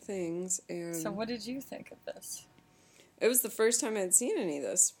various things. And so what did you think of this? It was the first time I'd seen any of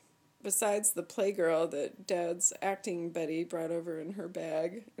this. Besides the Playgirl that Dad's acting buddy brought over in her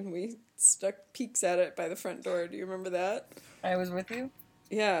bag, and we stuck peeks at it by the front door. Do you remember that? I was with you?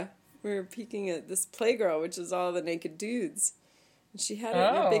 Yeah. We were peeking at this Playgirl, which is all the naked dudes. And she had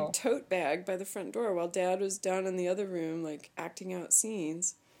it in a big tote bag by the front door while Dad was down in the other room, like, acting out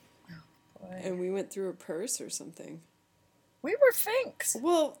scenes. Oh, boy. And we went through her purse or something. We were finks.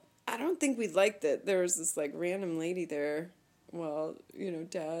 Well, I don't think we liked it. There was this, like, random lady there. Well,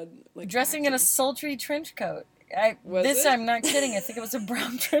 Dad, like, dressing in a sultry trench coat. I'm not kidding. I think it was a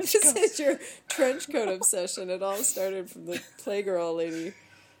brown trench coat. This is your trench coat obsession. It all started from the Playgirl lady.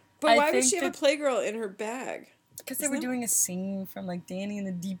 But why would she have a Playgirl in her bag? Because they were doing a scene from, like, Danny and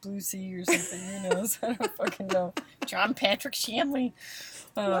the Deep Blue Sea or something, so I don't fucking know. John Patrick Shanley.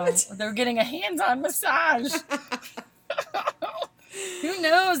 What? They were getting a hands-on massage. Who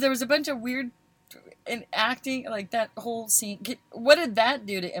knows? There was a bunch of weird in acting, like that whole scene. What did that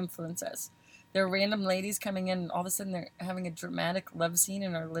do to influence us? There are random ladies coming in, and all of a sudden they're having a dramatic love scene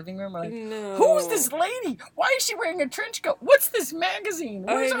in our living room. We're like, no. Who's this lady? Why is she wearing a trench coat? What's this magazine?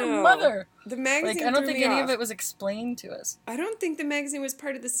 Where's our mother? The magazine. I don't think any of it was explained to us. I don't think the magazine was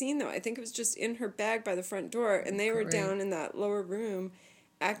part of the scene, though. I think it was just in her bag by the front door, and they were down in that lower room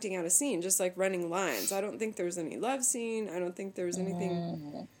acting out a scene, just like running lines. I don't think there was any love scene. I don't think there was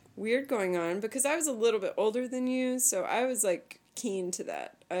anything weird going on, because I was a little bit older than you, so I was, like, keen to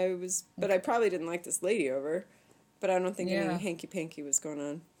that. But I probably didn't like this lady over, but I don't think any hanky-panky was going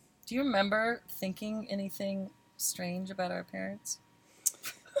on. Do you remember thinking anything strange about our parents?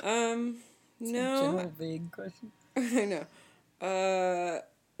 No. A general vague question. I know.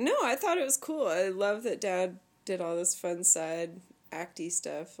 No, I thought it was cool. I love that Dad did all this fun side acty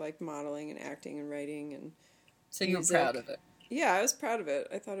stuff, like modeling and acting and writing and So you were proud of it? Yeah, I was proud of it.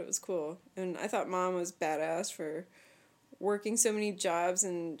 I thought it was cool. And I thought Mom was badass for working so many jobs,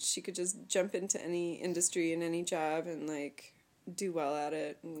 and she could just jump into any industry and any job and, like, do well at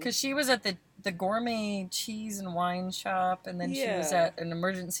it. Because she was at the gourmet cheese and wine shop, and then she was at an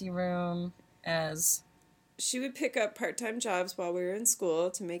emergency room as... She would pick up part-time jobs while we were in school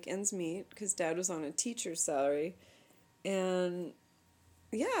to make ends meet, because Dad was on a teacher's salary. And...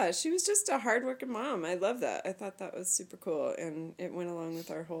 yeah, she was just a hard-working mom. I love that. I thought that was super cool, and it went along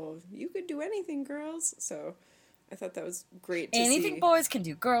with our whole, you could do anything, girls. So I thought that was great to see. Anything boys can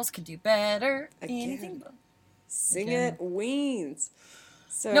do, girls can do better. Again. Anything. Sing it, Weens.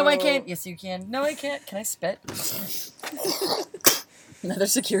 So No, I can't. Yes, you can. No, I can't. Can I spit? Another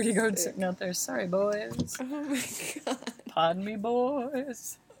security guard sitting out there. Sorry, boys. Oh my god. Pardon me,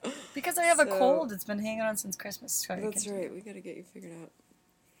 boys. Because I have a cold. It's been hanging on since Christmas. Sorry, that's right. We got to get you figured out.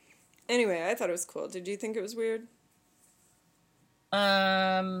 Anyway, I thought it was cool. Did you think it was weird?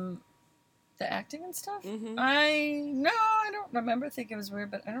 The acting and stuff? Mm-hmm. I don't remember thinking it was weird,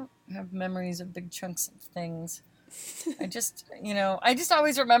 but I don't have memories of big chunks of things. I just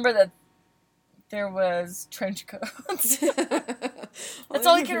always remember that there was trench coats. That's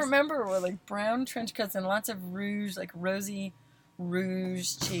all I can remember were like brown trench coats and lots of rouge, like rosy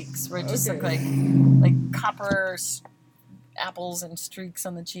rouge cheeks where it just looked like copper apples and streaks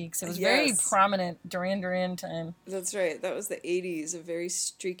on the cheeks. It was very prominent Duran Duran time. That's right. That was the 80s, a very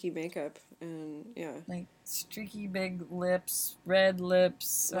streaky makeup. And yeah. Like streaky big lips, red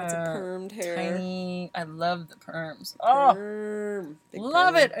lips. Lots of permed hair. Tiny. I love the perms. Perm.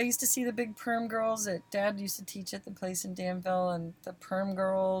 Love it. I used to see the big perm girls that Dad used to teach at the place in Danville, and the perm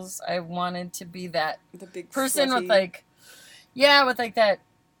girls. I wanted to be that the big person fluffy. with like that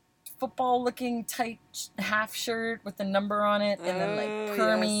football-looking tight half shirt with the number on it, and then like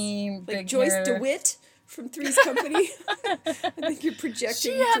permy big like Joyce hair. DeWitt from Three's Company. I think you're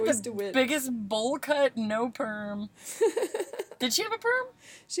projecting Joyce DeWitt. Biggest bowl cut, no perm. Did she have a perm?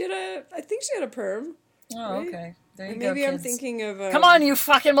 I think she had a perm. Oh, right? okay. There you Maybe go, kids. I'm thinking of... Come on, you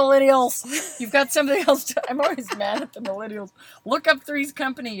fucking millennials. You've got something else to... I'm always mad at the millennials. Look up Three's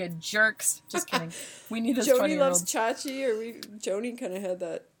Company, you jerks. Just kidding. We need this 20-year-old. Joni loves Chachi, Joni kind of had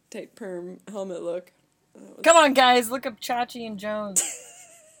that tight perm helmet look. Come on, guys. Look up Chachi and Jones.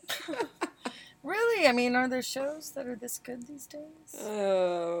 Really? I mean, are there shows that are this good these days?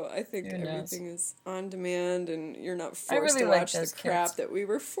 Oh, I think everything is on demand and you're not forced really to watch those the crap kids. that we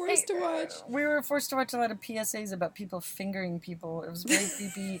were forced to watch. We were forced to watch a lot of PSAs about people fingering people. It was very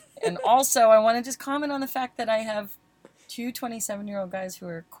creepy. And also, I want to just comment on the fact that I have two 27-year-old guys who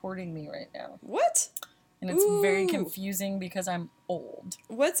are courting me right now. What? And it's very confusing because I'm old.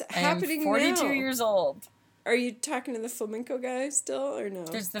 What's happening now? I'm 42 years old. Are you talking to the flamenco guy still, or no?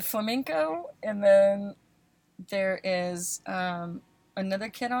 There's the flamenco, and then there is another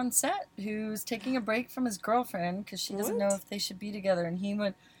kid on set who's taking a break from his girlfriend because she doesn't know if they should be together. And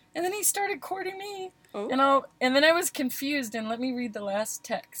then he started courting me. Oh. And then I was confused, and let me read the last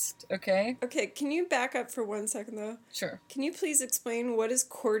text, okay? Okay, can you back up for 1 second, though? Sure. Can you please explain what is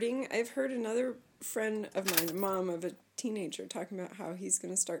courting? I've heard another friend of mine, mom of a teenager, talking about how he's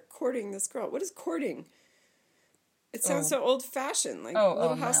going to start courting this girl. What is courting? It sounds so old-fashioned, like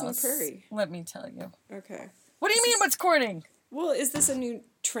Little House on the Prairie. Let me tell you. Okay. What do you mean, what's courting? Well, is this a new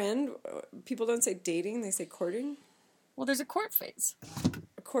trend? People don't say dating, they say courting? Well, there's a court phase.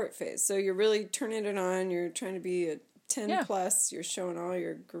 A court phase. So you're really turning it on, you're trying to be a 10 plus, you're showing all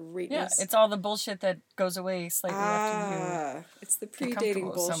your greatness. Yeah, it's all the bullshit that goes away slightly after you... it's the pre-dating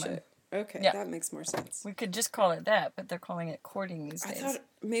bullshit. Okay, that makes more sense. We could just call it that, but they're calling it courting these days. I thought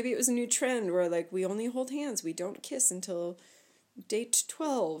maybe it was a new trend where, like, we only hold hands. We don't kiss until date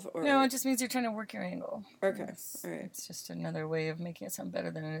 12. Or... No, it just means you're trying to work your angle. Okay, all right. It's just another way of making it sound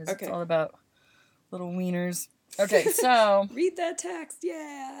better than it is. Okay. It's all about little wieners. Okay, so... Read that text,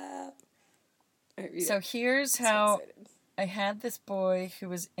 yeah! All right, so here's how I had this boy who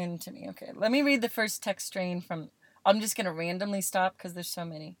was into me. Okay, let me read the first text strain from... I'm just going to randomly stop because there's so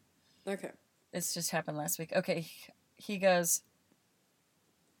many. Okay. This just happened last week. Okay, he goes,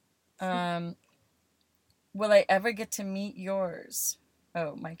 will I ever get to meet yours?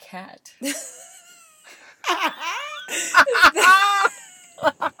 Oh, my cat. Is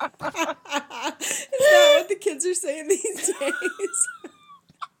that what the kids are saying these days?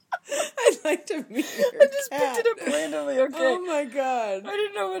 I'd like to meet your I just picked it up randomly, okay. Oh my god. I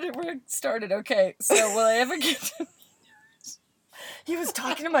didn't know where it started. Okay, so will I ever get to... He was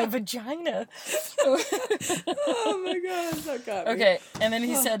talking to my vagina. Oh my god, that got me. Okay, and then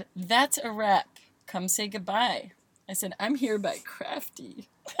he said, that's a wrap. Come say goodbye. I said, I'm here by Crafty.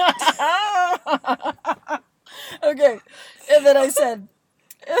 Okay, and then I said,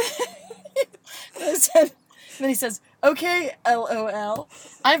 then he says, okay, LOL.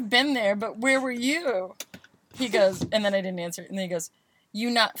 I've been there, but where were you? He goes, and then I didn't answer. And then he goes,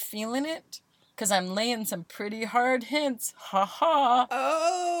 you not feeling it? Because I'm laying some pretty hard hints. Ha ha.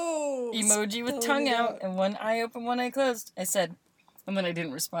 Oh. Emoji with tongue out and one eye open, one eye closed. I said, and then I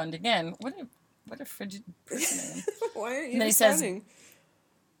didn't respond again. What a frigid person I am. Why aren't you responding?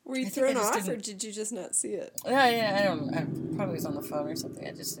 Were you thrown off or did you just not see it? Yeah, I don't know. I probably was on the phone or something.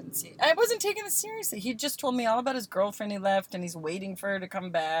 I just didn't see it. I wasn't taking it seriously. He just told me all about his girlfriend he left and he's waiting for her to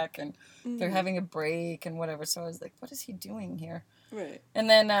come back and they're having a break and whatever. So I was like, what is he doing here? Right. And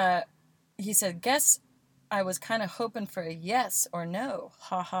then he said, guess I was kind of hoping for a yes or no.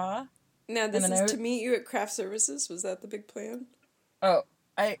 Ha ha. Now, this is to meet you at craft services. Was that the big plan? Oh,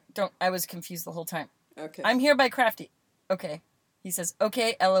 I was confused the whole time. Okay. I'm here by Crafty. Okay. He says,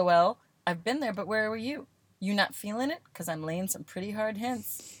 okay, LOL. I've been there, but where were you? You not feeling it? Because I'm laying some pretty hard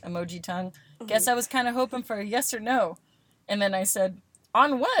hints. Emoji tongue. Guess I was kind of hoping for a yes or no. And then I said,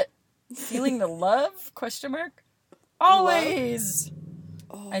 on what? Feeling the love? Question mark. Always.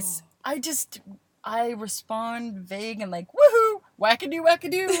 Oh. I respond vague and like, woohoo, wackadoo,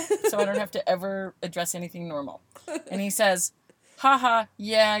 wackadoo. So I don't have to ever address anything normal. And he says, haha,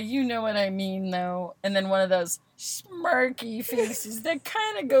 yeah, you know what I mean, though. And then one of those smirky faces that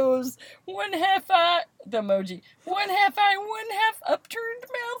kind of goes one half eye, the emoji, one half eye, one half upturned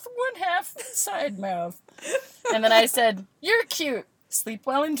mouth, one half side mouth. And then I said, you're cute. Sleep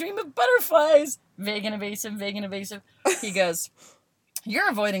well and dream of butterflies. Vague and evasive, vague and evasive. He goes, you're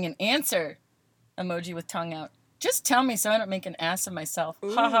avoiding an answer. Emoji with tongue out. Just tell me so I don't make an ass of myself.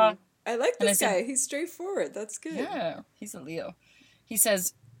 Haha. I like this guy. He's straightforward. That's good. Yeah, he's a Leo. He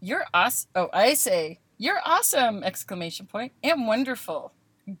says, you're awesome. Oh, I say, you're awesome! Exclamation point. And wonderful.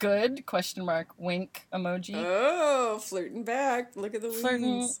 Good? Question mark. Wink emoji. Oh, flirting back. Look at the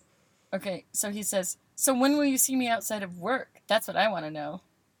wings. Okay, so he says, so when will you see me outside of work? That's what I want to know.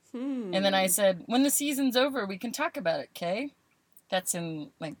 And then I said, when the season's over, we can talk about it, Kay? That's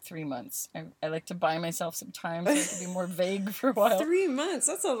in, like, 3 months. I like to buy myself some time so I can be more vague for a while. 3 months?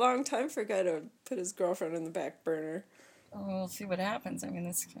 That's a long time for a guy to put his girlfriend in the back burner. Oh, we'll see what happens. I mean,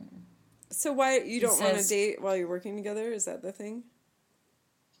 this kind of... So why, you don't want to date while you're working together? Is that the thing?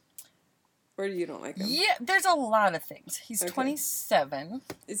 Or you don't like him? Yeah, there's a lot of things. He's 27.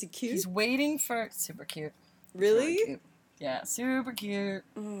 Is he cute? He's waiting for... Super cute. Really? Super cute. Yeah, super cute.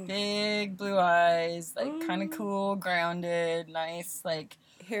 Big blue eyes, like kind of cool, grounded, nice, like...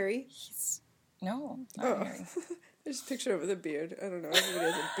 Hairy? No, not hairy. There's a picture of him with a beard. I don't know,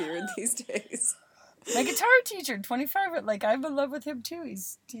 everybody has a beard these days. My guitar teacher, 25, like, I'm in love with him too.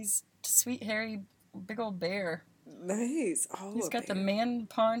 He's sweet, hairy, big old bear. Nice. Oh, he's got the man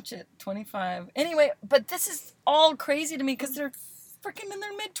paunch at 25. Anyway, but this is all crazy to me because they're freaking in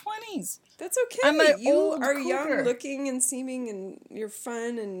their mid-20s. That's okay. You are young looking and seeming, and you're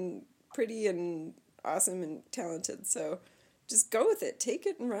fun and pretty and awesome and talented. So just go with it. Take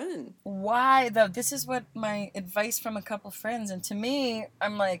it and run. Why, though? This is what my advice from a couple friends. And to me,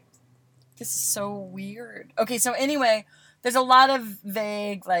 I'm like, this is so weird. Okay, so anyway, there's a lot of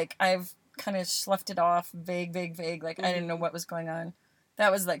vague, like, I've kind of sloughed it off. Vague. Like, I didn't know what was going on.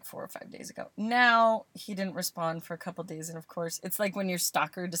 That was like 4 or 5 days ago. Now, he didn't respond for a couple days, and of course, it's like when your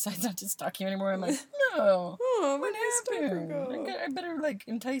stalker decides not to stalk you anymore. I'm like, no. What happened? I better, like,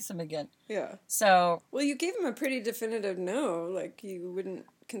 entice him again. Yeah. So. Well, you gave him a pretty definitive no. Like, you wouldn't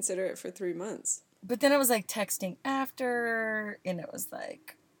consider it for 3 months. But then it was, like, texting after, and it was,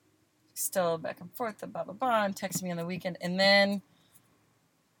 like, still back and forth, and blah, blah, blah, and texting me on the weekend. And then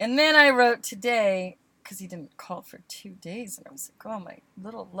I wrote today... because he didn't call for 2 days, and I was like, oh, my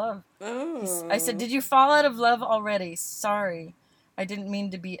little love. Oh. I said, did you fall out of love already? Sorry. I didn't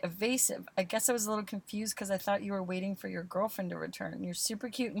mean to be evasive. I guess I was a little confused because I thought you were waiting for your girlfriend to return. You're super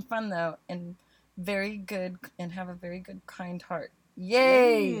cute and fun, though, and very good, and have a very good, kind heart.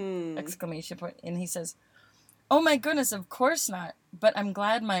 Yay! Exclamation point. And he says, oh my goodness, of course not. But I'm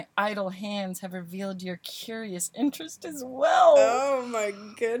glad my idle hands have revealed your curious interest as well. Oh my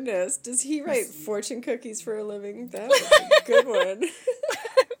goodness. Does he write fortune cookies for a living? That was a good one.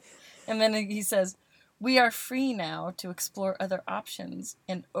 And then he says, we are free now to explore other options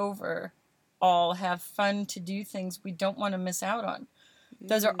and overall have fun to do things we don't want to miss out on.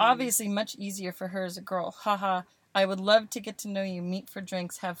 Those are obviously much easier for her as a girl. Haha, I would love to get to know you, meet for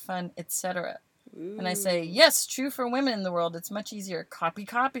drinks, have fun, etc. And I say, yes, true for women in the world. It's much easier. Copy.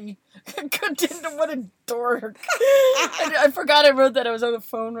 What a dork. I forgot I wrote that. I was on the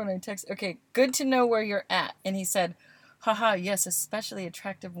phone when I texted. Okay, good to know where you're at. And he said, haha, yes, especially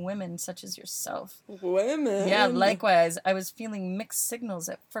attractive women such as yourself. Women? Yeah, likewise. I was feeling mixed signals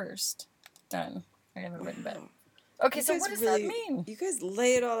at first. Done. I haven't written back. Okay, so what does that mean? You guys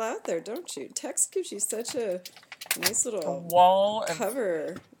lay it all out there, don't you? Text gives you such a nice little wall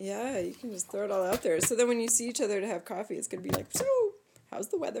cover. Yeah, you can just throw it all out there. So then when you see each other to have coffee, it's going to be like, so, how's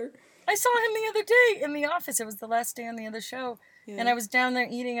the weather? I saw him the other day in the office. It was the last day on the other show. Yeah. And I was down there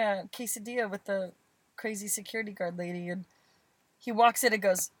eating a quesadilla with the crazy security guard lady. And he walks in and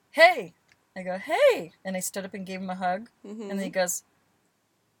goes, hey. I go, hey. And I stood up and gave him a hug. Mm-hmm. And then he goes,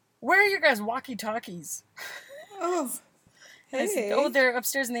 where are your guys' walkie-talkies? Oh, hey. I said, they're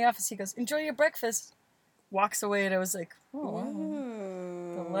upstairs in the office. He goes, enjoy your breakfast. Walks away, and I was like, oh, wow.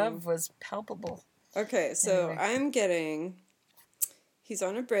 love was palpable. Okay, so Anyway. I'm getting... He's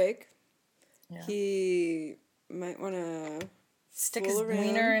on a break. Yeah. He might want to stick his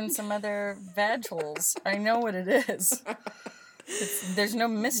wiener in some other vag holes. I know what it is. There's no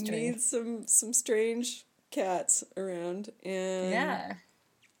mystery. Needs some strange cats around. And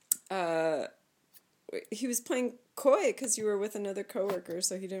he was playing coy because you were with another coworker,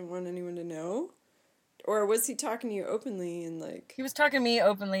 so he didn't want anyone to know. Or was he talking to you openly and like... He was talking to me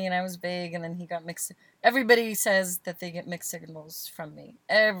openly and I was vague, and then he got mixed... Everybody says that they get mixed signals from me.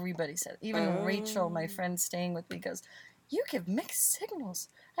 Everybody says. Even Rachel, my friend staying with me, goes, "You give mixed signals.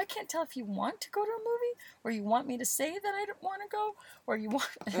 I can't tell if you want to go to a movie, or you want me to say that I don't want to go, or you want..."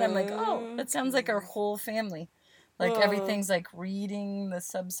 And I'm like, oh, that sounds like our whole family. Like, everything's like reading the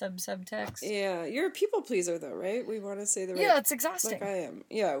subtext. Yeah, you're a people pleaser though, right? We want to say the right... Yeah, it's exhausting. Like I am.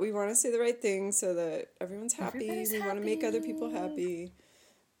 Yeah, we want to say the right thing so that everyone's happy. We want to make other people happy.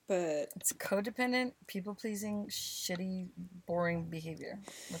 But... It's codependent, people-pleasing, shitty, boring behavior.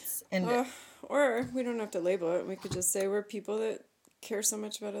 Let's end it. Or we don't have to label it. We could just say we're people that care so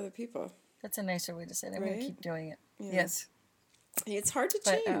much about other people. That's a nicer way to say it. I'm going to keep doing it. Yeah. Yes. It's hard to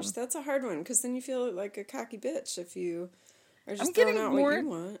change. That's a hard one, because then you feel like a cocky bitch if you are just throwing out what you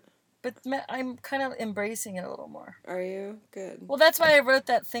want. But I'm kind of embracing it a little more. Are you? Good. Well, that's why I wrote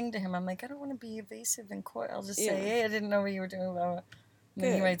that thing to him. I'm like, I don't want to be evasive and coy. I'll just say, hey, I didn't know what you were doing about it. And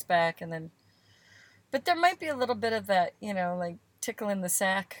then he writes back, and then... But there might be a little bit of that, like, tickle in the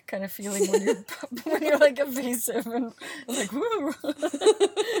sack kind of feeling when you're like, evasive and like, woo. Well,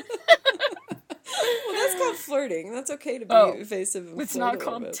 that's called flirting. That's okay to be evasive and it's not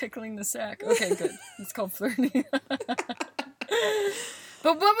called tickling the sack. Okay, good. It's called flirting.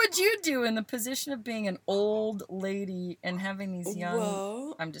 But what would you do in the position of being an old lady and having these young...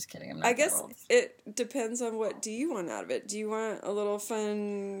 Well, I'm just kidding. I'm not I guess old. It depends on what do you want out of it. Do you want a little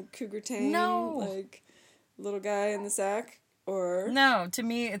fun cougar tang? No. Like, little guy in the sack? Or... No, to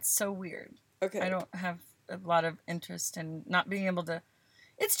me, it's so weird. Okay. I don't have a lot of interest in not being able to...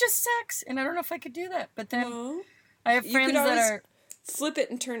 It's just sex, and I don't know if I could do that. But then I have friends that are... Flip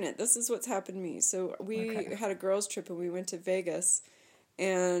it and turn it. This is what's happened to me. So we had a girls' trip, and we went to Vegas...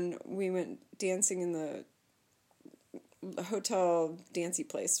 And we went dancing in the hotel dancey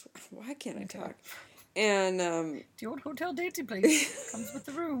place. Why can't I talk? And the old hotel dancey place comes with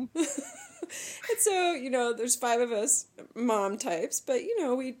the room. And so, there's 5 of us, mom types, but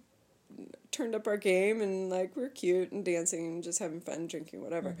we turned up our game and like we're cute and dancing and just having fun, drinking,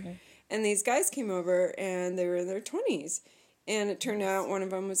 whatever. Mm-hmm. And these guys came over and they were in their 20s. And it turned out one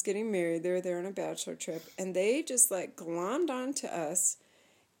of them was getting married. They were there on a bachelor trip. And they just like glommed onto us.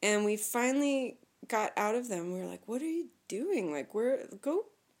 And we finally got out of them. We were like, what are you doing? Like, go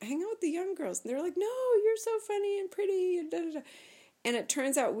hang out with the young girls. And they were like, no, you're so funny and pretty. And, da, da, da. And it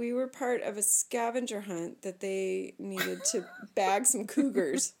turns out we were part of a scavenger hunt that they needed to bag some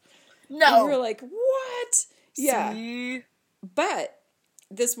cougars. No. And we were like, what? Yeah. See? But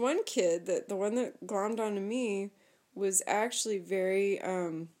this one kid, the one that glommed onto me, was actually very,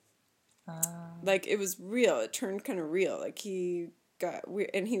 like, it was real. It turned kind of real. Like, he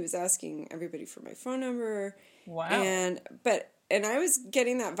was asking everybody for my phone number. Wow. And I was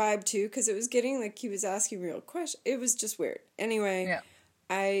getting that vibe, too, because it was getting, like, he was asking real questions. It was just weird. Anyway,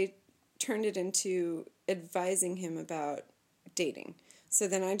 I turned it into advising him about dating. So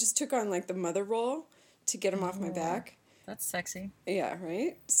then I just took on, like, the mother role to get him off my back. That's sexy. Yeah,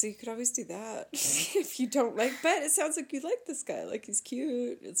 right? So you could always do that if you don't like... But it sounds like you like this guy. Like, he's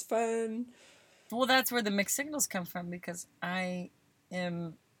cute. It's fun. Well, that's where the mixed signals come from, because I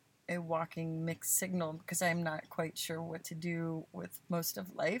am a walking mixed signal, because I'm not quite sure what to do with most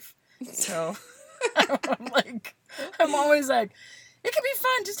of life. So I'm always like, it can be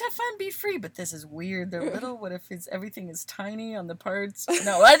fun. Just have fun. Be free. But this is weird. They're little. What if everything is tiny on the parts?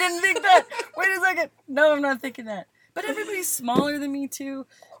 No, I didn't think that. Wait a second. No, I'm not thinking that. But everybody's smaller than me, too.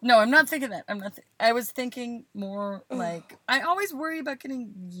 No, I'm not thinking that. I was thinking more like, I always worry about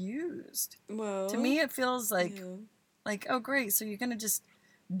getting used. Well, to me, it feels like, oh, great. So you're going to just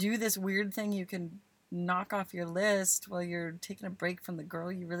do this weird thing you can knock off your list while you're taking a break from the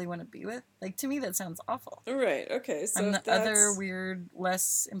girl you really want to be with? Like, to me, that sounds awful. Right, okay. So I'm the other weird,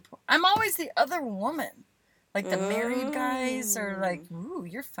 less important. I'm always the other woman. Like, the married guys are like, ooh,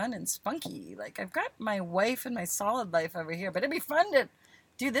 you're fun and spunky. Like, I've got my wife and my solid life over here, but it'd be fun to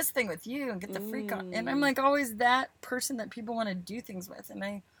do this thing with you and get the freak on. And I'm, like, always that person that people want to do things with. And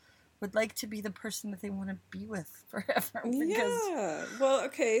I would like to be the person that they want to be with forever. Yeah. Well,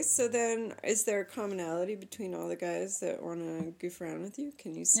 okay, so then is there a commonality between all the guys that want to goof around with you?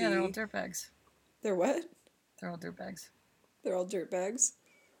 Can you see? Yeah, they're all dirtbags. They're what? They're all dirtbags. They're all dirtbags?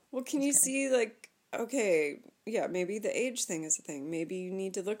 Well, can you see, like, okay, yeah, maybe the age thing is a thing. Maybe you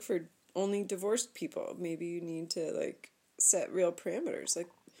need to look for only divorced people. Maybe you need to, like, set real parameters, like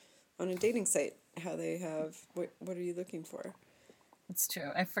on a dating site, how they have, what are you looking for? It's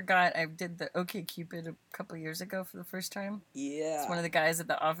true. I forgot I did the OkCupid a couple years ago for the first time. Yeah. It's one of the guys at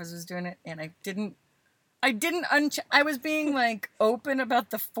the office was doing it, and I didn't uncheck. I was being, like, open about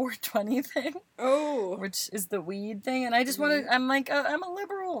the 420 thing. Oh. Which is the weed thing, and I just wanted, I'm like, I'm a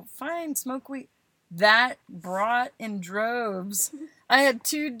liberal, fine, smoke weed. That brought in droves. I had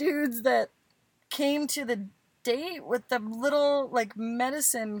 2 dudes that came to the date with the little, like,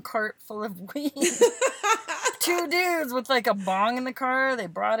 medicine cart full of weed. 2 dudes with, like, a bong in the car. They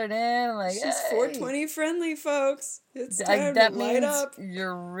brought it in. Like, She's hey. 420 friendly, folks. It's time to light up.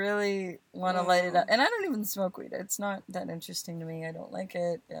 You really want to light it up. And I don't even smoke weed. It's not that interesting to me. I don't like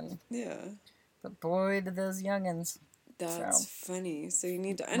it. And yeah. But boy, did those youngins. That's funny. So you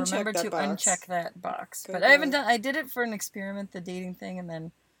need to uncheck Remember that to box. uncheck that box. Go But I did it for an experiment, the dating thing, and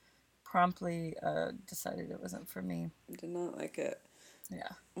then promptly decided it wasn't for me. Did not like it. Yeah.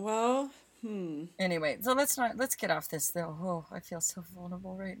 Well, Anyway, so let's get off this though. Oh, I feel so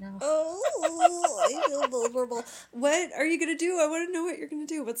vulnerable right now. Oh, I feel vulnerable. What are you going to do? I want to know what you're going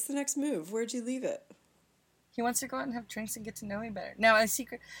to do. What's the next move? Where'd you leave it? He wants to go out and have drinks and get to know me better. Now,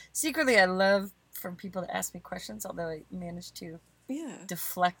 secretly, I love for people to ask me questions, although I manage to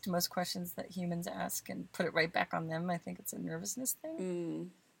deflect most questions that humans ask and put it right back on them. I think it's a nervousness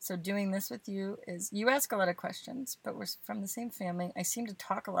thing. So doing this with you is, you ask a lot of questions, but we're from the same family. I seem to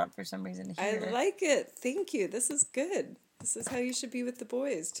talk a lot for some reason here. I like it. Thank you. This is good. This is how you should be with the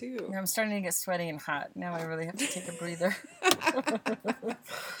boys, too. I'm starting to get sweaty and hot. Now I really have to take a breather.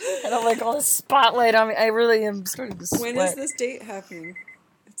 I don't like all the spotlight on me. I really am starting to sweat. When is this date happening?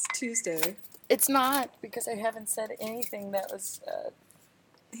 It's Tuesday. It's not, because I haven't said anything that was...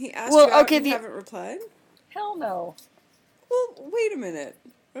 he asked you out and you haven't replied? Hell no. Well, wait a minute.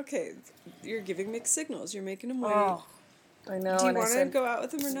 Okay, you're giving mixed signals. You're making him wait. Oh, I know. Do you want to go out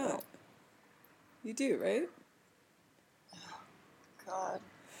with him or not? You do, right? God.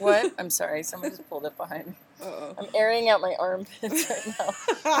 What? I'm sorry. Someone just pulled up behind me. Uh-oh. I'm airing out my armpits right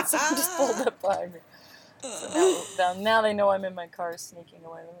now. Someone just pulled up behind me. So now they know I'm in my car sneaking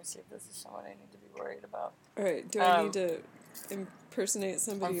away. Let me see if this is someone I need to be worried about. All right. Do I need to impersonate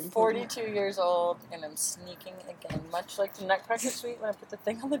somebody? I'm 42 years old, and I'm sneaking again, much like the Nutcracker Suite when I put the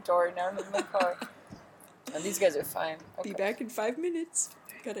thing on the door. Now I'm in my car. And these guys are fine. Okay. Be back in 5 minutes.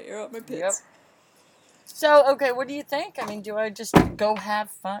 Gotta air out my pits. Yep. So, okay, what do you think? I mean, do I just go have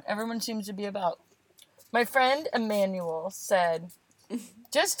fun? Everyone seems to be about... My friend Emmanuel said,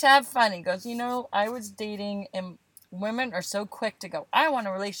 just have fun. He goes, I was dating, and women are so quick to go, I want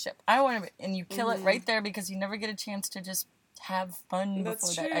a relationship. And you kill it right there because you never get a chance to just have fun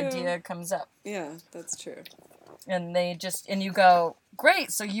before that idea comes up. Yeah, that's true. And and you go,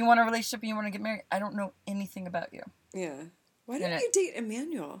 great, so you want a relationship and you want to get married. I don't know anything about you. Yeah. Why don't you date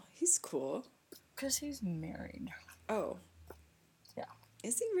Emmanuel? He's cool. Because he's married. Oh. Yeah.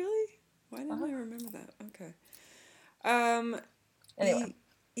 Is he really? Why didn't I remember that? Okay. Anyway.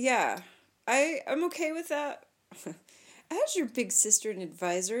 Yeah. I'm okay with that. As your big sister and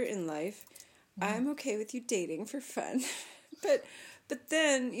advisor in life, I'm okay with you dating for fun. But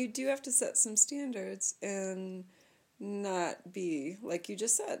then you do have to set some standards and not be, like you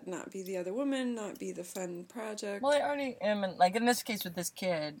just said, not be the other woman, not be the fun project. Well, I already am, like in this case with this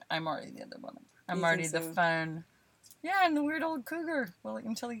kid, I'm already the other woman. I'm already the fun. Yeah, and the weird old cougar. Well,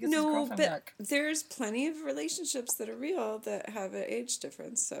 until he gets his girlfriend back. There's plenty of relationships that are real that have an age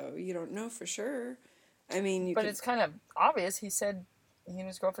difference, so you don't know for sure. I mean, it's kind of obvious. He said he and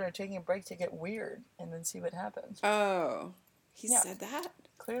his girlfriend are taking a break to get weird and then see what happens. Oh. He said that?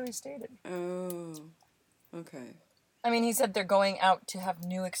 Clearly stated. Oh. Okay. I mean, he said they're going out to have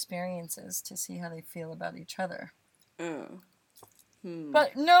new experiences to see how they feel about each other. Oh.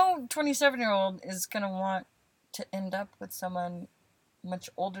 But no 27-year-old is going to want to end up with someone much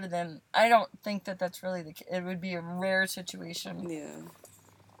older than... I don't think that that's really the case. It would be a rare situation. Yeah.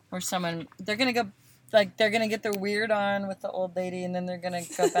 Where someone... They're going to go... Like, they're going to get their weird on with the old lady, and then they're going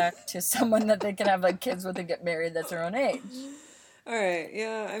to go back to someone that they can have, like, kids with and get married that's their own age. All right.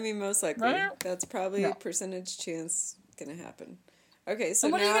 Yeah, I mean, most likely. Right? That's probably a percentage chance going to happen. Okay, so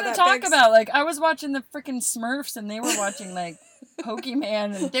what now are you going to talk about? Like, I was watching the freaking Smurfs, and they were watching, like,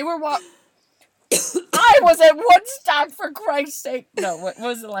 Pokemon, and they were I was at Woodstock, for Christ's sake. No, what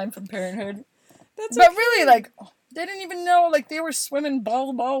was the line from Parenthood? But really, like... They didn't even know, like, they were swimming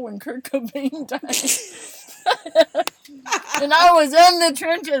ball to ball when Kurt Cobain died. And I was in the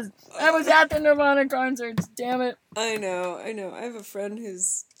trenches. I was at the Nirvana concerts. Damn it. I know. I have a friend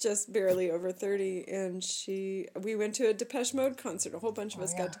who's just barely over 30, and we went to a Depeche Mode concert. A whole bunch of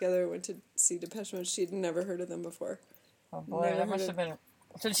us got together, went to see Depeche Mode. She'd never heard of them before. Oh boy, that must have been...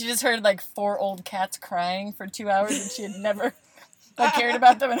 So she just heard like 4 old cats crying for 2 hours, and she had never cared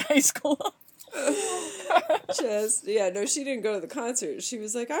about them in high school. No, she didn't go to the concert. She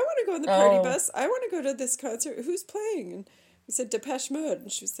was like, I want to go on the party bus. I want to go to this concert. Who's playing? And we said Depeche Mode, and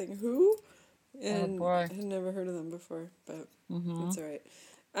she was saying, who? And I had never heard of them before, but that's all right.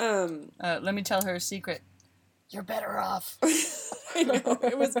 Let me tell her a secret. You're better off. I know,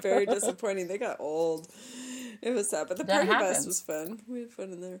 it was very disappointing. They got old. It was sad, but the party bus was fun. We had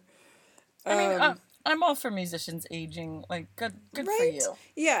fun in there. I mean, I'm all for musicians aging. Like, good for you.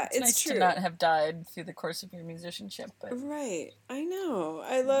 Yeah, it's nice true. To not have died through the course of your musicianship. But... Right. I know.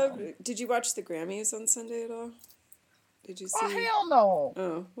 I love... Did you watch the Grammys on Sunday at all? Did you see? Oh, hell no.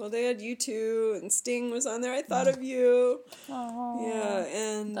 Oh, well, they had U2 and Sting was on there. I thought of you. Oh. Yeah,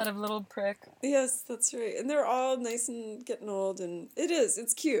 and... Thought of little prick. Yes, that's right. And they're all nice and getting old, and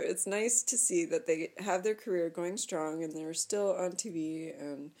it's cute. It's nice to see that they have their career going strong, and they're still on TV,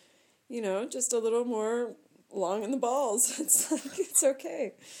 and... just a little more long in the balls. It's like, it's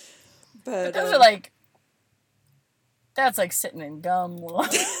okay. But those are like, that's like sitting in gum.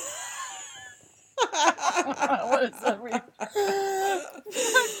 What is that?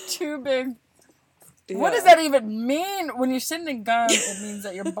 Too big. Yeah. What does that even mean? When you're sitting in gum, it means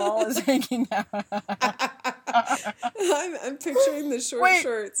that your ball is hanging out. I'm picturing the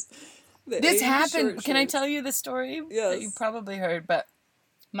shorts. This happened. Can I tell you the story? Yes. That you probably heard, but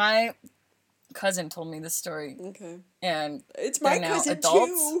my cousin told me this story. Okay. And it's my cousin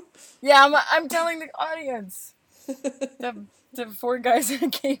adults. Too. Yeah, I'm telling the audience. the 4 guys in a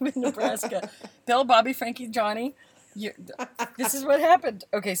cave in Nebraska. Bill, Bobby, Frankie, Johnny. This is what happened.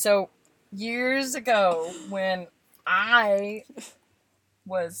 Okay, so years ago when I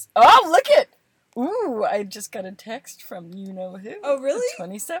was... Oh, look it! Ooh, I just got a text from you-know-who. Oh, really? A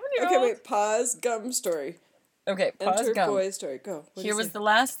 27-year-old. Okay, wait, pause. Gum story. Okay, pause. Enter gum. boy story. Go. Here was the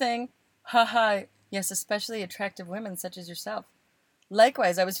last thing. Ha. Yes, especially attractive women such as yourself.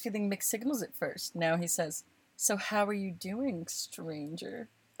 Likewise, I was feeling mixed signals at first. Now he says, so how are you doing, stranger?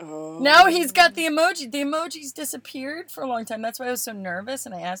 Oh. Now he's got the emoji. The emojis disappeared for a long time. That's why I was so nervous,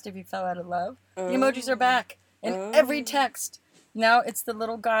 and I asked if he fell out of love. The emojis are back in every text. Now it's the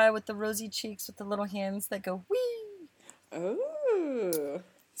little guy with the rosy cheeks with the little hands that go, wee. Oh.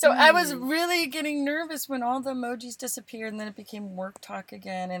 So I was really getting nervous when all the emojis disappeared, and then it became work talk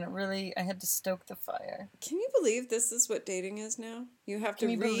again, and I had to stoke the fire. Can you believe this is what dating is now? You have to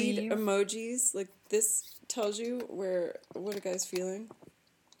read emojis. Like, this tells you what a guy's feeling.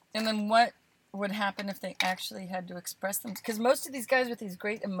 And then what would happen if they actually had to express them? Because most of these guys with these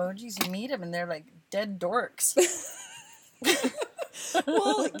great emojis, you meet them, and they're like dead dorks.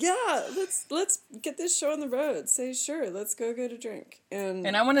 Well, yeah, let's get this show on the road. Say, sure, let's go get a drink.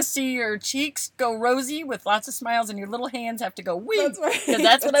 And I want to see your cheeks go rosy with lots of smiles, and your little hands have to go wee. That's right. Because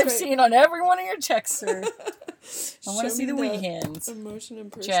that's what I've seen on every one of your texts, sir. I want to see the wee hands. Emotion in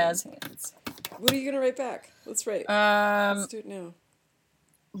person. Jazz hands. What are you going to write back? Let's write. Let's do it now.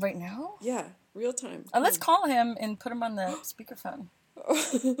 Right now? Yeah, real time. Let's call him and put him on the speakerphone.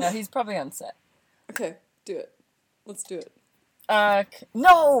 No, he's probably on set. Okay, do it. Let's do it.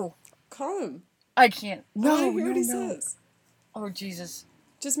 No! Call him. I can't. No, I hear what he says. Oh, Jesus.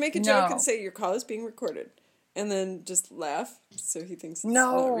 Just make a joke and say your call is being recorded. And then just laugh so he thinks it's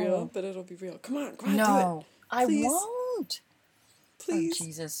not real, but it'll be real. Come on, do it. No, I won't. Please. Oh,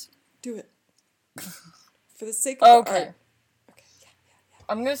 Jesus. Do it. For the sake of the art. Okay, yeah.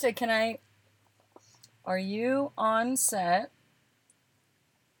 I'm going to say, are you on set?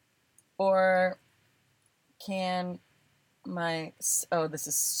 Or can this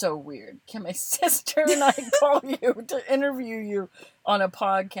is so weird. Can my sister and I call you to interview you on a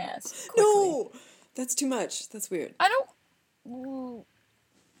podcast quickly? No, that's too much. That's weird. I don't.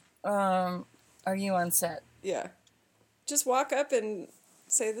 Are you on set? Yeah. Just walk up and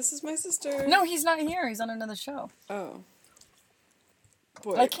say, "This is my sister." No, he's not here. He's on another show. Oh.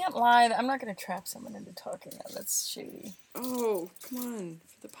 Boy. I can't lie. I'm not going to trap someone into talking. That's shady. Oh, come on.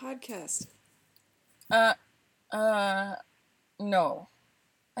 For the podcast. No.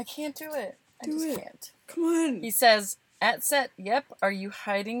 I can't do it. I just can't. Come on. He says, at set, yep, are you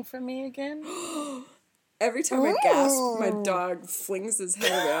hiding from me again? Every time I gasp, my dog flings his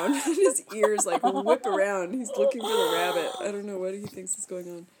head around and his ears like whip around. He's looking for the rabbit. I don't know what he thinks is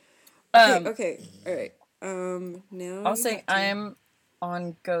going on. Okay. All right. Now I'll say I'm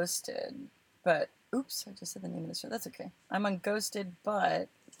on Ghosted, but Oops, I just said the name of the show. That's okay. I'm on Ghosted, but...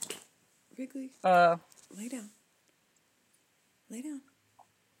 Wrigley. Lay down. Lay down.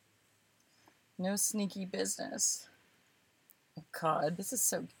 No sneaky business. Oh, God, this is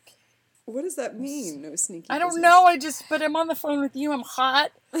so... What does that mean, no sneaky I don't business? know, but I'm on the phone with you. I'm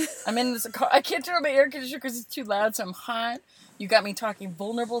hot. I'm in this car. I can't turn on my air conditioner because it's too loud, so I'm hot. You got me talking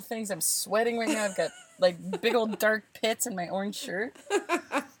vulnerable things. I'm sweating right now. I've got, like, big old dark pits in my orange shirt.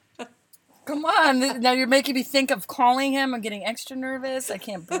 Come on. Now you're making me think of calling him. I'm getting extra nervous. I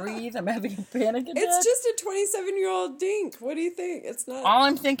can't breathe. I'm having a panic attack. It's just a 27-year-old dink. What do you think? It's not... All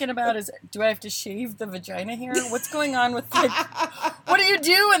I'm thinking about is, do I have to shave the vagina hair? What's going on with, like... What do you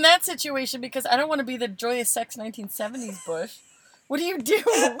do in that situation? Because I don't want to be the Joyous Sex 1970s Bush. What do you do?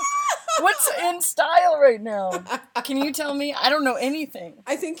 What's in style right now? Can you tell me? I don't know anything.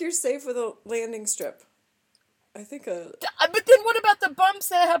 I think you're safe with a landing strip. I think But then what about the bumps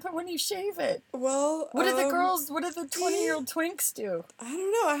that happen when you shave it? Well, what do the 20-year-old twinks do? I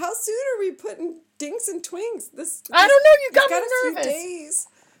don't know. How soon are we putting dinks and twinks? I don't know. You got me a nervous. few days.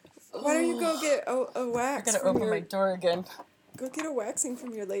 Why don't you go get a wax? I gotta open my door again. Go get a waxing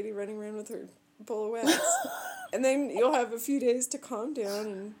from your lady running around with her bowl of wax. And then you'll have a few days to calm down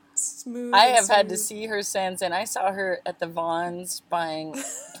and smooth. I have had to see her since, and I saw her at the Vons buying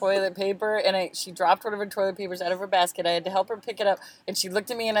toilet paper, and she dropped one of her toilet papers out of her basket. I had to help her pick it up, and she looked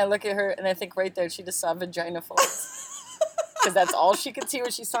at me, and I look at her, and I think right there she just saw vagina folds. Because that's all she could see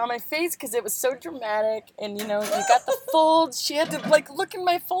when she saw my face, because it was so dramatic, and, you know, you got the folds. She had to, like, look in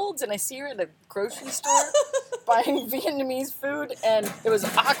my folds, and I see her at a grocery store buying Vietnamese food, and it was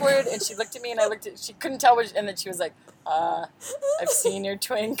awkward, and she looked at me, and she couldn't tell and then she was like, I've seen your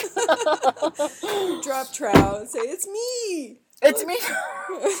twink. You drop trowel and say, it's me. It's me.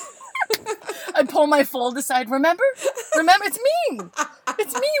 I pull my fold aside. Remember, it's me.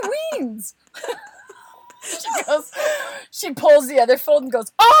 It's me, Weens. She pulls the other fold and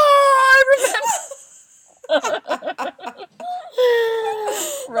goes, oh, I remember.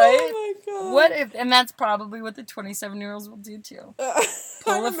 Right? Oh my God. What if, and that's probably what the 27-year-olds will do too.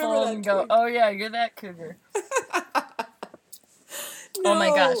 Pull a fold and go, oh yeah, you're that cougar. No. Oh my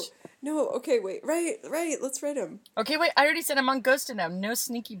gosh. No, okay, wait. Right, let's write him. Okay, wait, I already said I'm on Ghosted now. No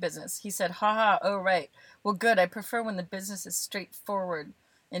sneaky business. He said, haha, oh right. Well, good, I prefer when the business is straightforward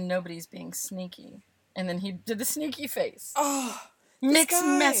and nobody's being sneaky. And then he did the sneaky face. Oh, mixed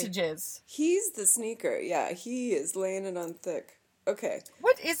messages. He's the sneaker. Yeah, he is laying it on thick. Okay.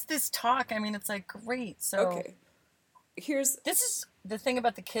 What is this talk? I mean, it's like, great. So, okay. This is the thing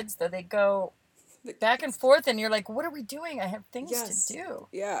about the kids, though. They go back and forth, and you're like, what are we doing? I have things to do.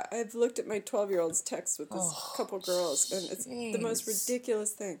 Yeah, I've looked at my 12-year-old's text with this couple girls, and it's the most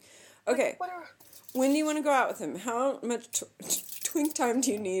ridiculous thing. Okay. When do you want to go out with him? How much twink time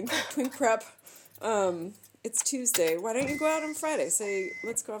do you need? Twink prep. It's Tuesday. Why don't you go out on Friday? Say,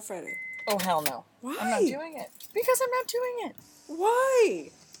 let's go out Friday. Oh, hell no. Why? I'm not doing it. Because I'm not doing it.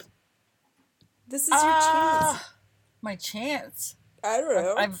 Why? This is your chance. My chance? I don't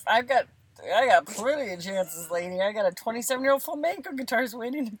know. I got plenty of chances, lady. I got a 27-year-old flamenco guitarist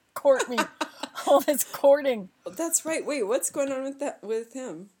waiting to court me. All this courting. That's right. Wait, what's going on with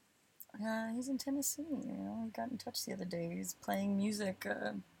him? He's in Tennessee. You know, he got in touch the other day. He's playing music.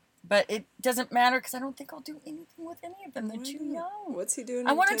 But it doesn't matter because I don't think I'll do anything with any of them. They're too young. What's he doing?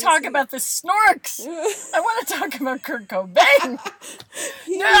 I want to talk about the Snorks. I want to talk about Kurt Cobain.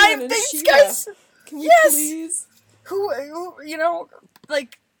 These guys. Can we please? Who, you know,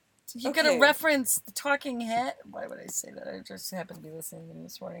 like, you gotta reference the Talking Head. Why would I say that? I just happened to be listening to them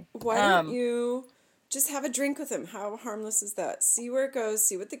this morning. Why don't you just have a drink with him? How harmless is that? See where it goes.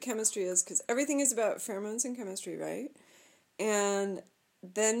 See what the chemistry is, because everything is about pheromones and chemistry, right? And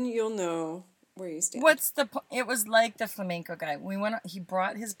then you'll know where you stand. It was like the flamenco guy. He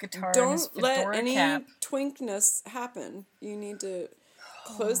brought his guitar Don't and his fedora let any cap. twinkness happen. You need to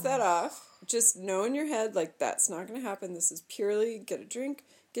close that off. Just know in your head, like, that's not going to happen. This is purely get a drink,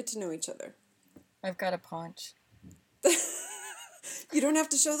 get to know each other. I've got a paunch. You don't have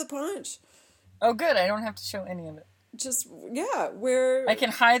to show the paunch. Oh, good. I don't have to show any of it. Just, wear... I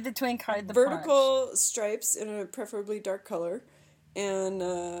can hide the twink, hide the vertical paunch. Stripes in a preferably dark color. And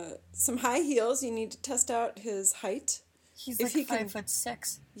some high heels. You need to test out his height. He's like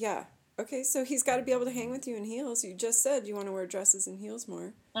 5'6". Yeah. Okay, so he's got to be able to hang with you in heels. You just said you want to wear dresses and heels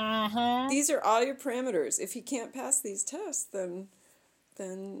more. Uh-huh. These are all your parameters. If he can't pass these tests, then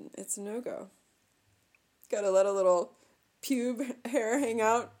it's a no-go. Got to let a little pube hair hang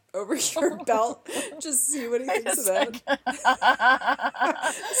out over your belt. Just see what he thinks of that.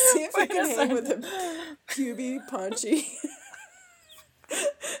 See if he can hang with a pubey, paunchy...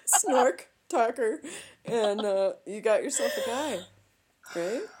 Snork talker, and you got yourself a guy,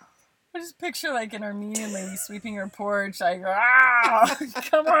 right? I just picture like an Armenian lady sweeping her porch, like, ah,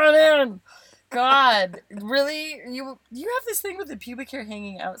 come on in. God, really? You have this thing with the pubic hair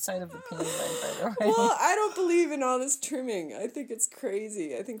hanging outside of the penis line, by the way. Well, I don't believe in all this trimming. I think it's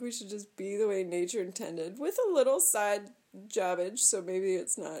crazy. I think we should just be the way nature intended, with a little side jobbage, so maybe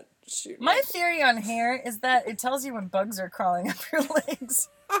it's not shooting. My theory on hair is that it tells you when bugs are crawling up your legs.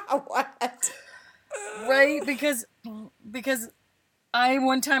 What? Right? Because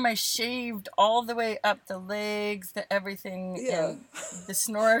one time I shaved all the way up the legs, the everything, and the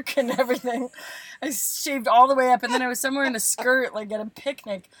snork and everything. I shaved all the way up, and then I was somewhere in a skirt, like at a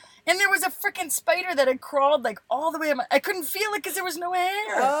picnic, and there was a freaking spider that had crawled like all the way up. I couldn't feel it because there was no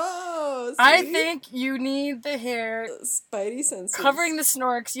hair. Oh, see? I think you need the hair, spidey senses, covering the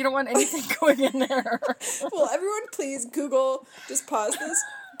snorks. You don't want anything going in there. Well, everyone, please Google. Just pause this.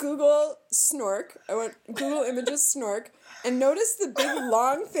 Google snork. I want Google images snork. And notice the big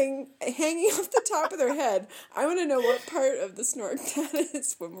long thing hanging off the top of their head. I want to know what part of the snork that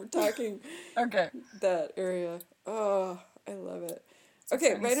is when we're talking. Okay. That area. Oh, I love it.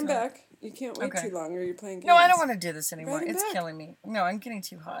 Okay, write them back. You can't wait too long or you're playing games. No, I don't want to do this anymore. It's back. killing me. No, I'm getting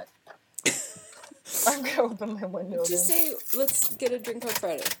too hot. I'm going to open my window. Just say, let's get a drink on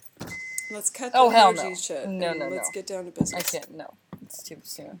Friday. Let's cut the energy shit. No, let's get down to business. I can't. No. It's too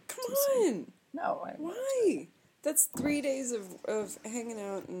soon. Come on. No. Why? That's 3 days of hanging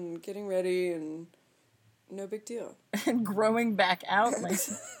out and getting ready and no big deal. And growing back out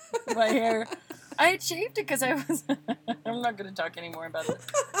my hair. I had shaved it because I was... I'm not going to talk anymore about this.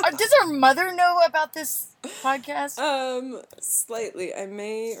 Does our mother know about this podcast? Slightly. I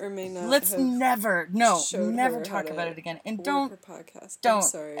may or may not. Let's never talk about it again. And don't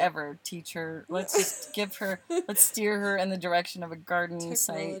ever teach her. Let's just let's steer her in the direction of a garden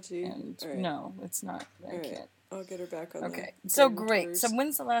site. And no, it's not. I can't. I'll get her back on. Okay, so great. Tours. So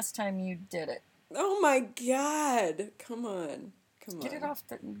when's the last time you did it? Oh my God! Come on. Get it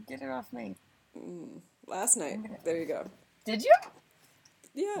off me. Last night. There you go. Did you?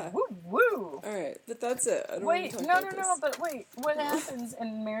 Yeah. Woo. All right, but that's it. I don't wait, no. But wait, what happens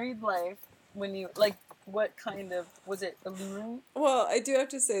in married life when you What kind of was it alluring? Well, I do have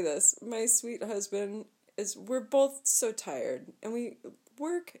to say this. My sweet husband we're both so tired, and we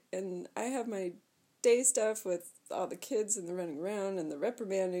work, and I have my day stuff with all the kids and the running around and the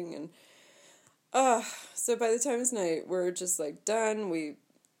reprimanding, and so by the time it's night, we're just like done. We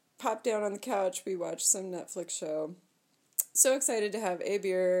pop down on the couch, we watch some Netflix show. So excited to have a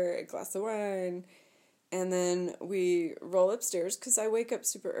beer, a glass of wine, and then we roll upstairs because I wake up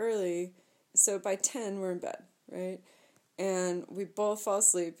super early. So by 10, we're in bed, right? And we both fall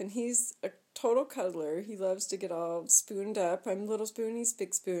asleep, and he's a total cuddler. He loves to get all spooned up. I'm little spoon, he's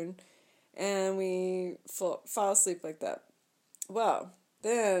big spoon. And we fall asleep like that. Well,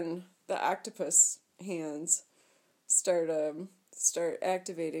 then the octopus hands start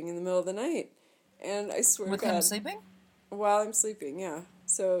activating in the middle of the night. And I swear to God. With him sleeping? While I'm sleeping, yeah.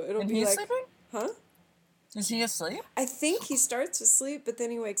 So it'll be he's like... sleeping? Huh? Is he asleep? I think he starts to sleep, but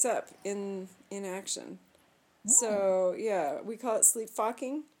then he wakes up in action. So, yeah, we call it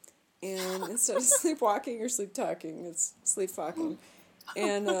sleepwalking. And instead of sleepwalking or sleep talking, it's sleepwalking.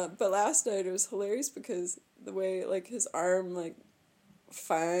 And but last night it was hilarious because the way his arm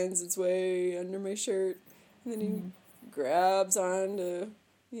finds its way under my shirt, and then he grabs onto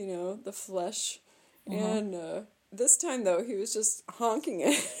the flesh, and this time though he was just honking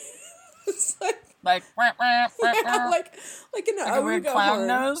it. It's like an a weird clown horn.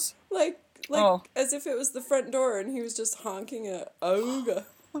 Nose, as if it was the front door, and he was just honking a auga.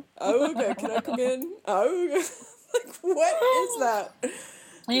 Auga, can I come in? Auga. What is that?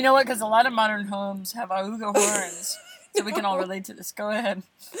 You know what? Because a lot of modern homes have auga horns, so we can all relate to this. Go ahead.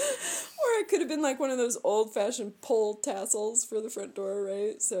 Or it could have been one of those old-fashioned pole tassels for the front door,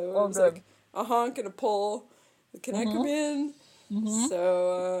 right? So it was like a honk and a pole. Can I come in? Mm-hmm.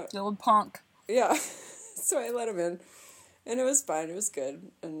 So the old punk. Yeah. So I let him in, and it was fine. It was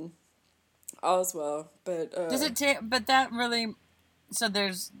good, and all's well. But does it take? But that really. So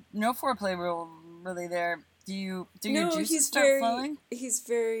there's no foreplay rule really there. Do your juices start flowing? He's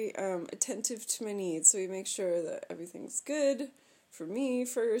very attentive to my needs, so he makes sure that everything's good for me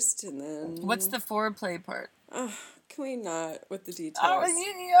first, and then... What's the foreplay part? Can we not with the details?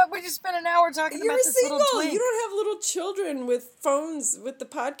 Oh, we just spent an hour talking about this little twink. You don't have little children with phones with the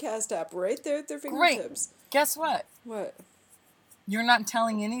podcast app right there at their fingertips. Great. Guess what? What? You're not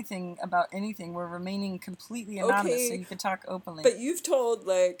telling anything about anything. We're remaining completely anonymous, so you can talk openly. But you've told,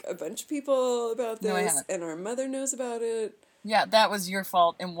 a bunch of people about this, and our mother knows about it. Yeah, that was your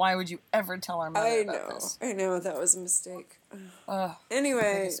fault, and why would you ever tell our mother about this? I know, that was a mistake. Ugh,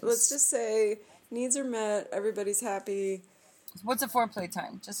 Anyway, let's just say needs are met, everybody's happy. What's a foreplay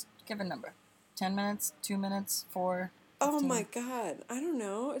time? Just give a number. 10 minutes, 2 minutes, 4, 15. Oh my God, I don't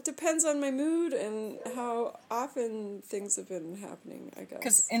know. It depends on my mood and how often things have been happening, I guess.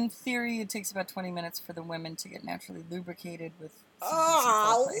 Because in theory, it takes about 20 minutes for the women to get naturally lubricated with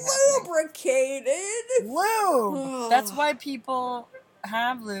lubricated? Lube! Oh. That's why people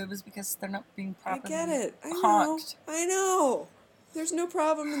have lube, is because they're not being properly honked. I know. There's no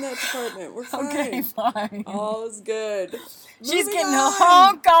problem in that department. We're fine. Okay, fine. All is good. She's getting a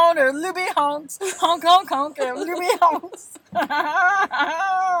honk on her Luby honks. Honk, honk, honk, her Luby honks.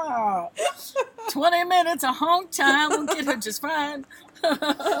 20 minutes of honk time will get her just fine.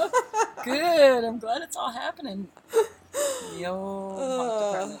 Good. I'm glad it's all happening. Yo,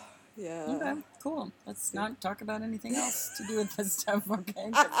 honk department. Yeah. Okay, cool. Let's not talk about anything else to do with this stuff, okay?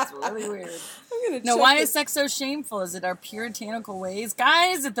 Because it's really weird. Why is sex so shameful? Is it our puritanical ways?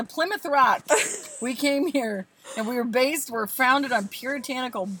 Guys, at the Plymouth Rock, we came here, and we're founded on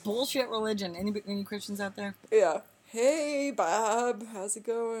puritanical bullshit religion. Any Christians out there? Yeah. Hey, Bob. How's it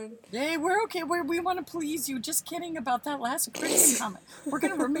going? Hey, we're okay. We want to please you. Just kidding about that last Christian comment. We're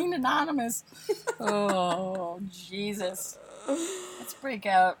going to remain anonymous. Oh, Jesus. Let's break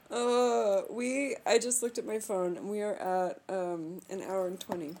out. I just looked at my phone, and we are at an hour and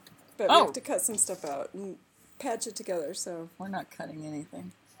 20. But we have to cut some stuff out and patch it together, so... We're not cutting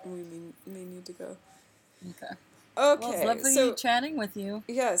anything. We may need to go. Okay. Well, it's lovely chatting with you.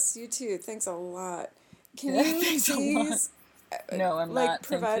 Yes, you too. Thanks a lot. Can you please... No, I'm not.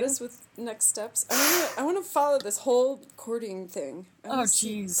 Provide us with next steps? I want to follow this whole courting thing.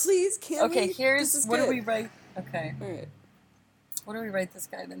 Jeez. Please, can we? Okay, here's... What do we write? Okay. All right. What do we write this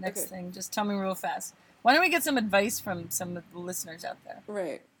guy? The next thing. Just tell me real fast. Why don't we get some advice from some of the listeners out there?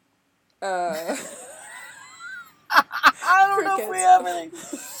 Right. I don't know if we have any.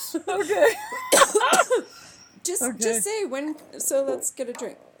 Okay. Just say when. So let's get a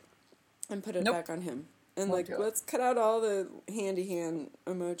drink and put it back on him. And let's cut out all the handy hand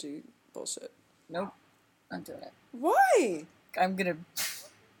emoji bullshit. Nope. Not doing it. Why? I'm gonna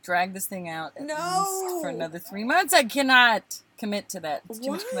drag this thing out at least for another 3 months. I cannot commit to that. It's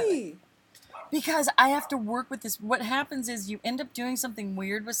too much commitment. Because I have to work with this. What happens is you end up doing something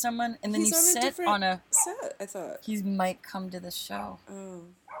weird with someone, and then you sit on a set. I thought he might come to the show. Oh.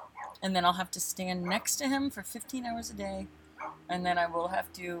 And then I'll have to stand next to him for 15 hours a day, and then I will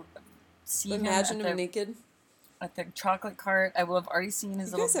have to see him naked at the chocolate cart. I will have already seen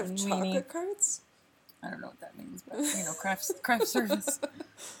his little. You guys have chocolate carts? I don't know what that means, but craft service.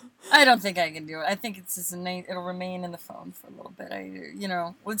 I don't think I can do it. I think it's just it'll remain in the phone for a little bit.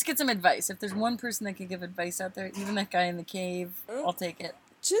 Let's get some advice. If there's one person that can give advice out there, even that guy in the cave, I'll take it.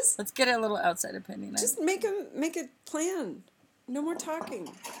 Let's get a little outside opinion. Just make a plan. No more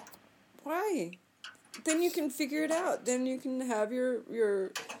talking. Why? Then you can figure it out. Then you can have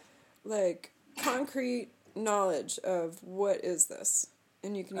your concrete knowledge of what is this.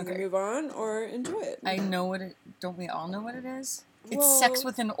 And you can either move on or enjoy it. I know what it... Don't we all know what it is? It's sex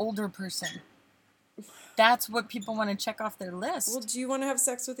with an older person. That's what people want to check off their list. Well, do you want to have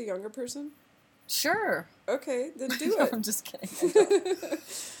sex with a younger person? Sure. Okay, then do it. I'm just kidding.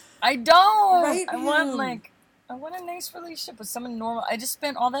 I don't. Right I want a nice relationship with someone normal. I just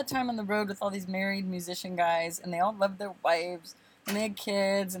spent all that time on the road with all these married musician guys, and they all loved their wives, and they had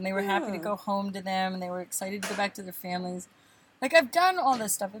kids, and they were happy to go home to them, and they were excited to go back to their families. I've done all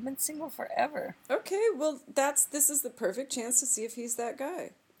this stuff. I've been single forever. Okay, well, this is the perfect chance to see if he's that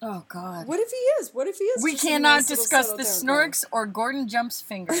guy. Oh, God. What if he is? We cannot discuss the snorks or Gordon Jump's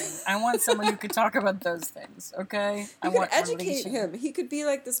fingering. I want someone who could talk about those things, okay? I want to educate him. He could be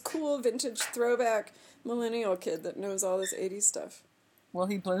like this cool vintage throwback millennial kid that knows all this 80s stuff. Well,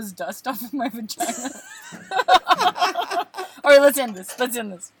 he blows dust off of my vagina. All right, let's end this.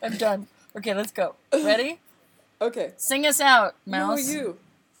 I'm done. Okay, let's go. Ready? Okay. Sing us out, Mouse. No, you.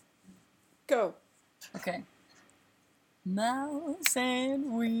 Go. Okay. Mouse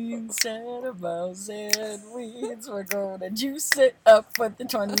and weeds, said a mouse and weeds. We're gonna juice it up with the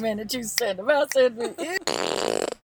 20-minute juice and a mouse and weeds.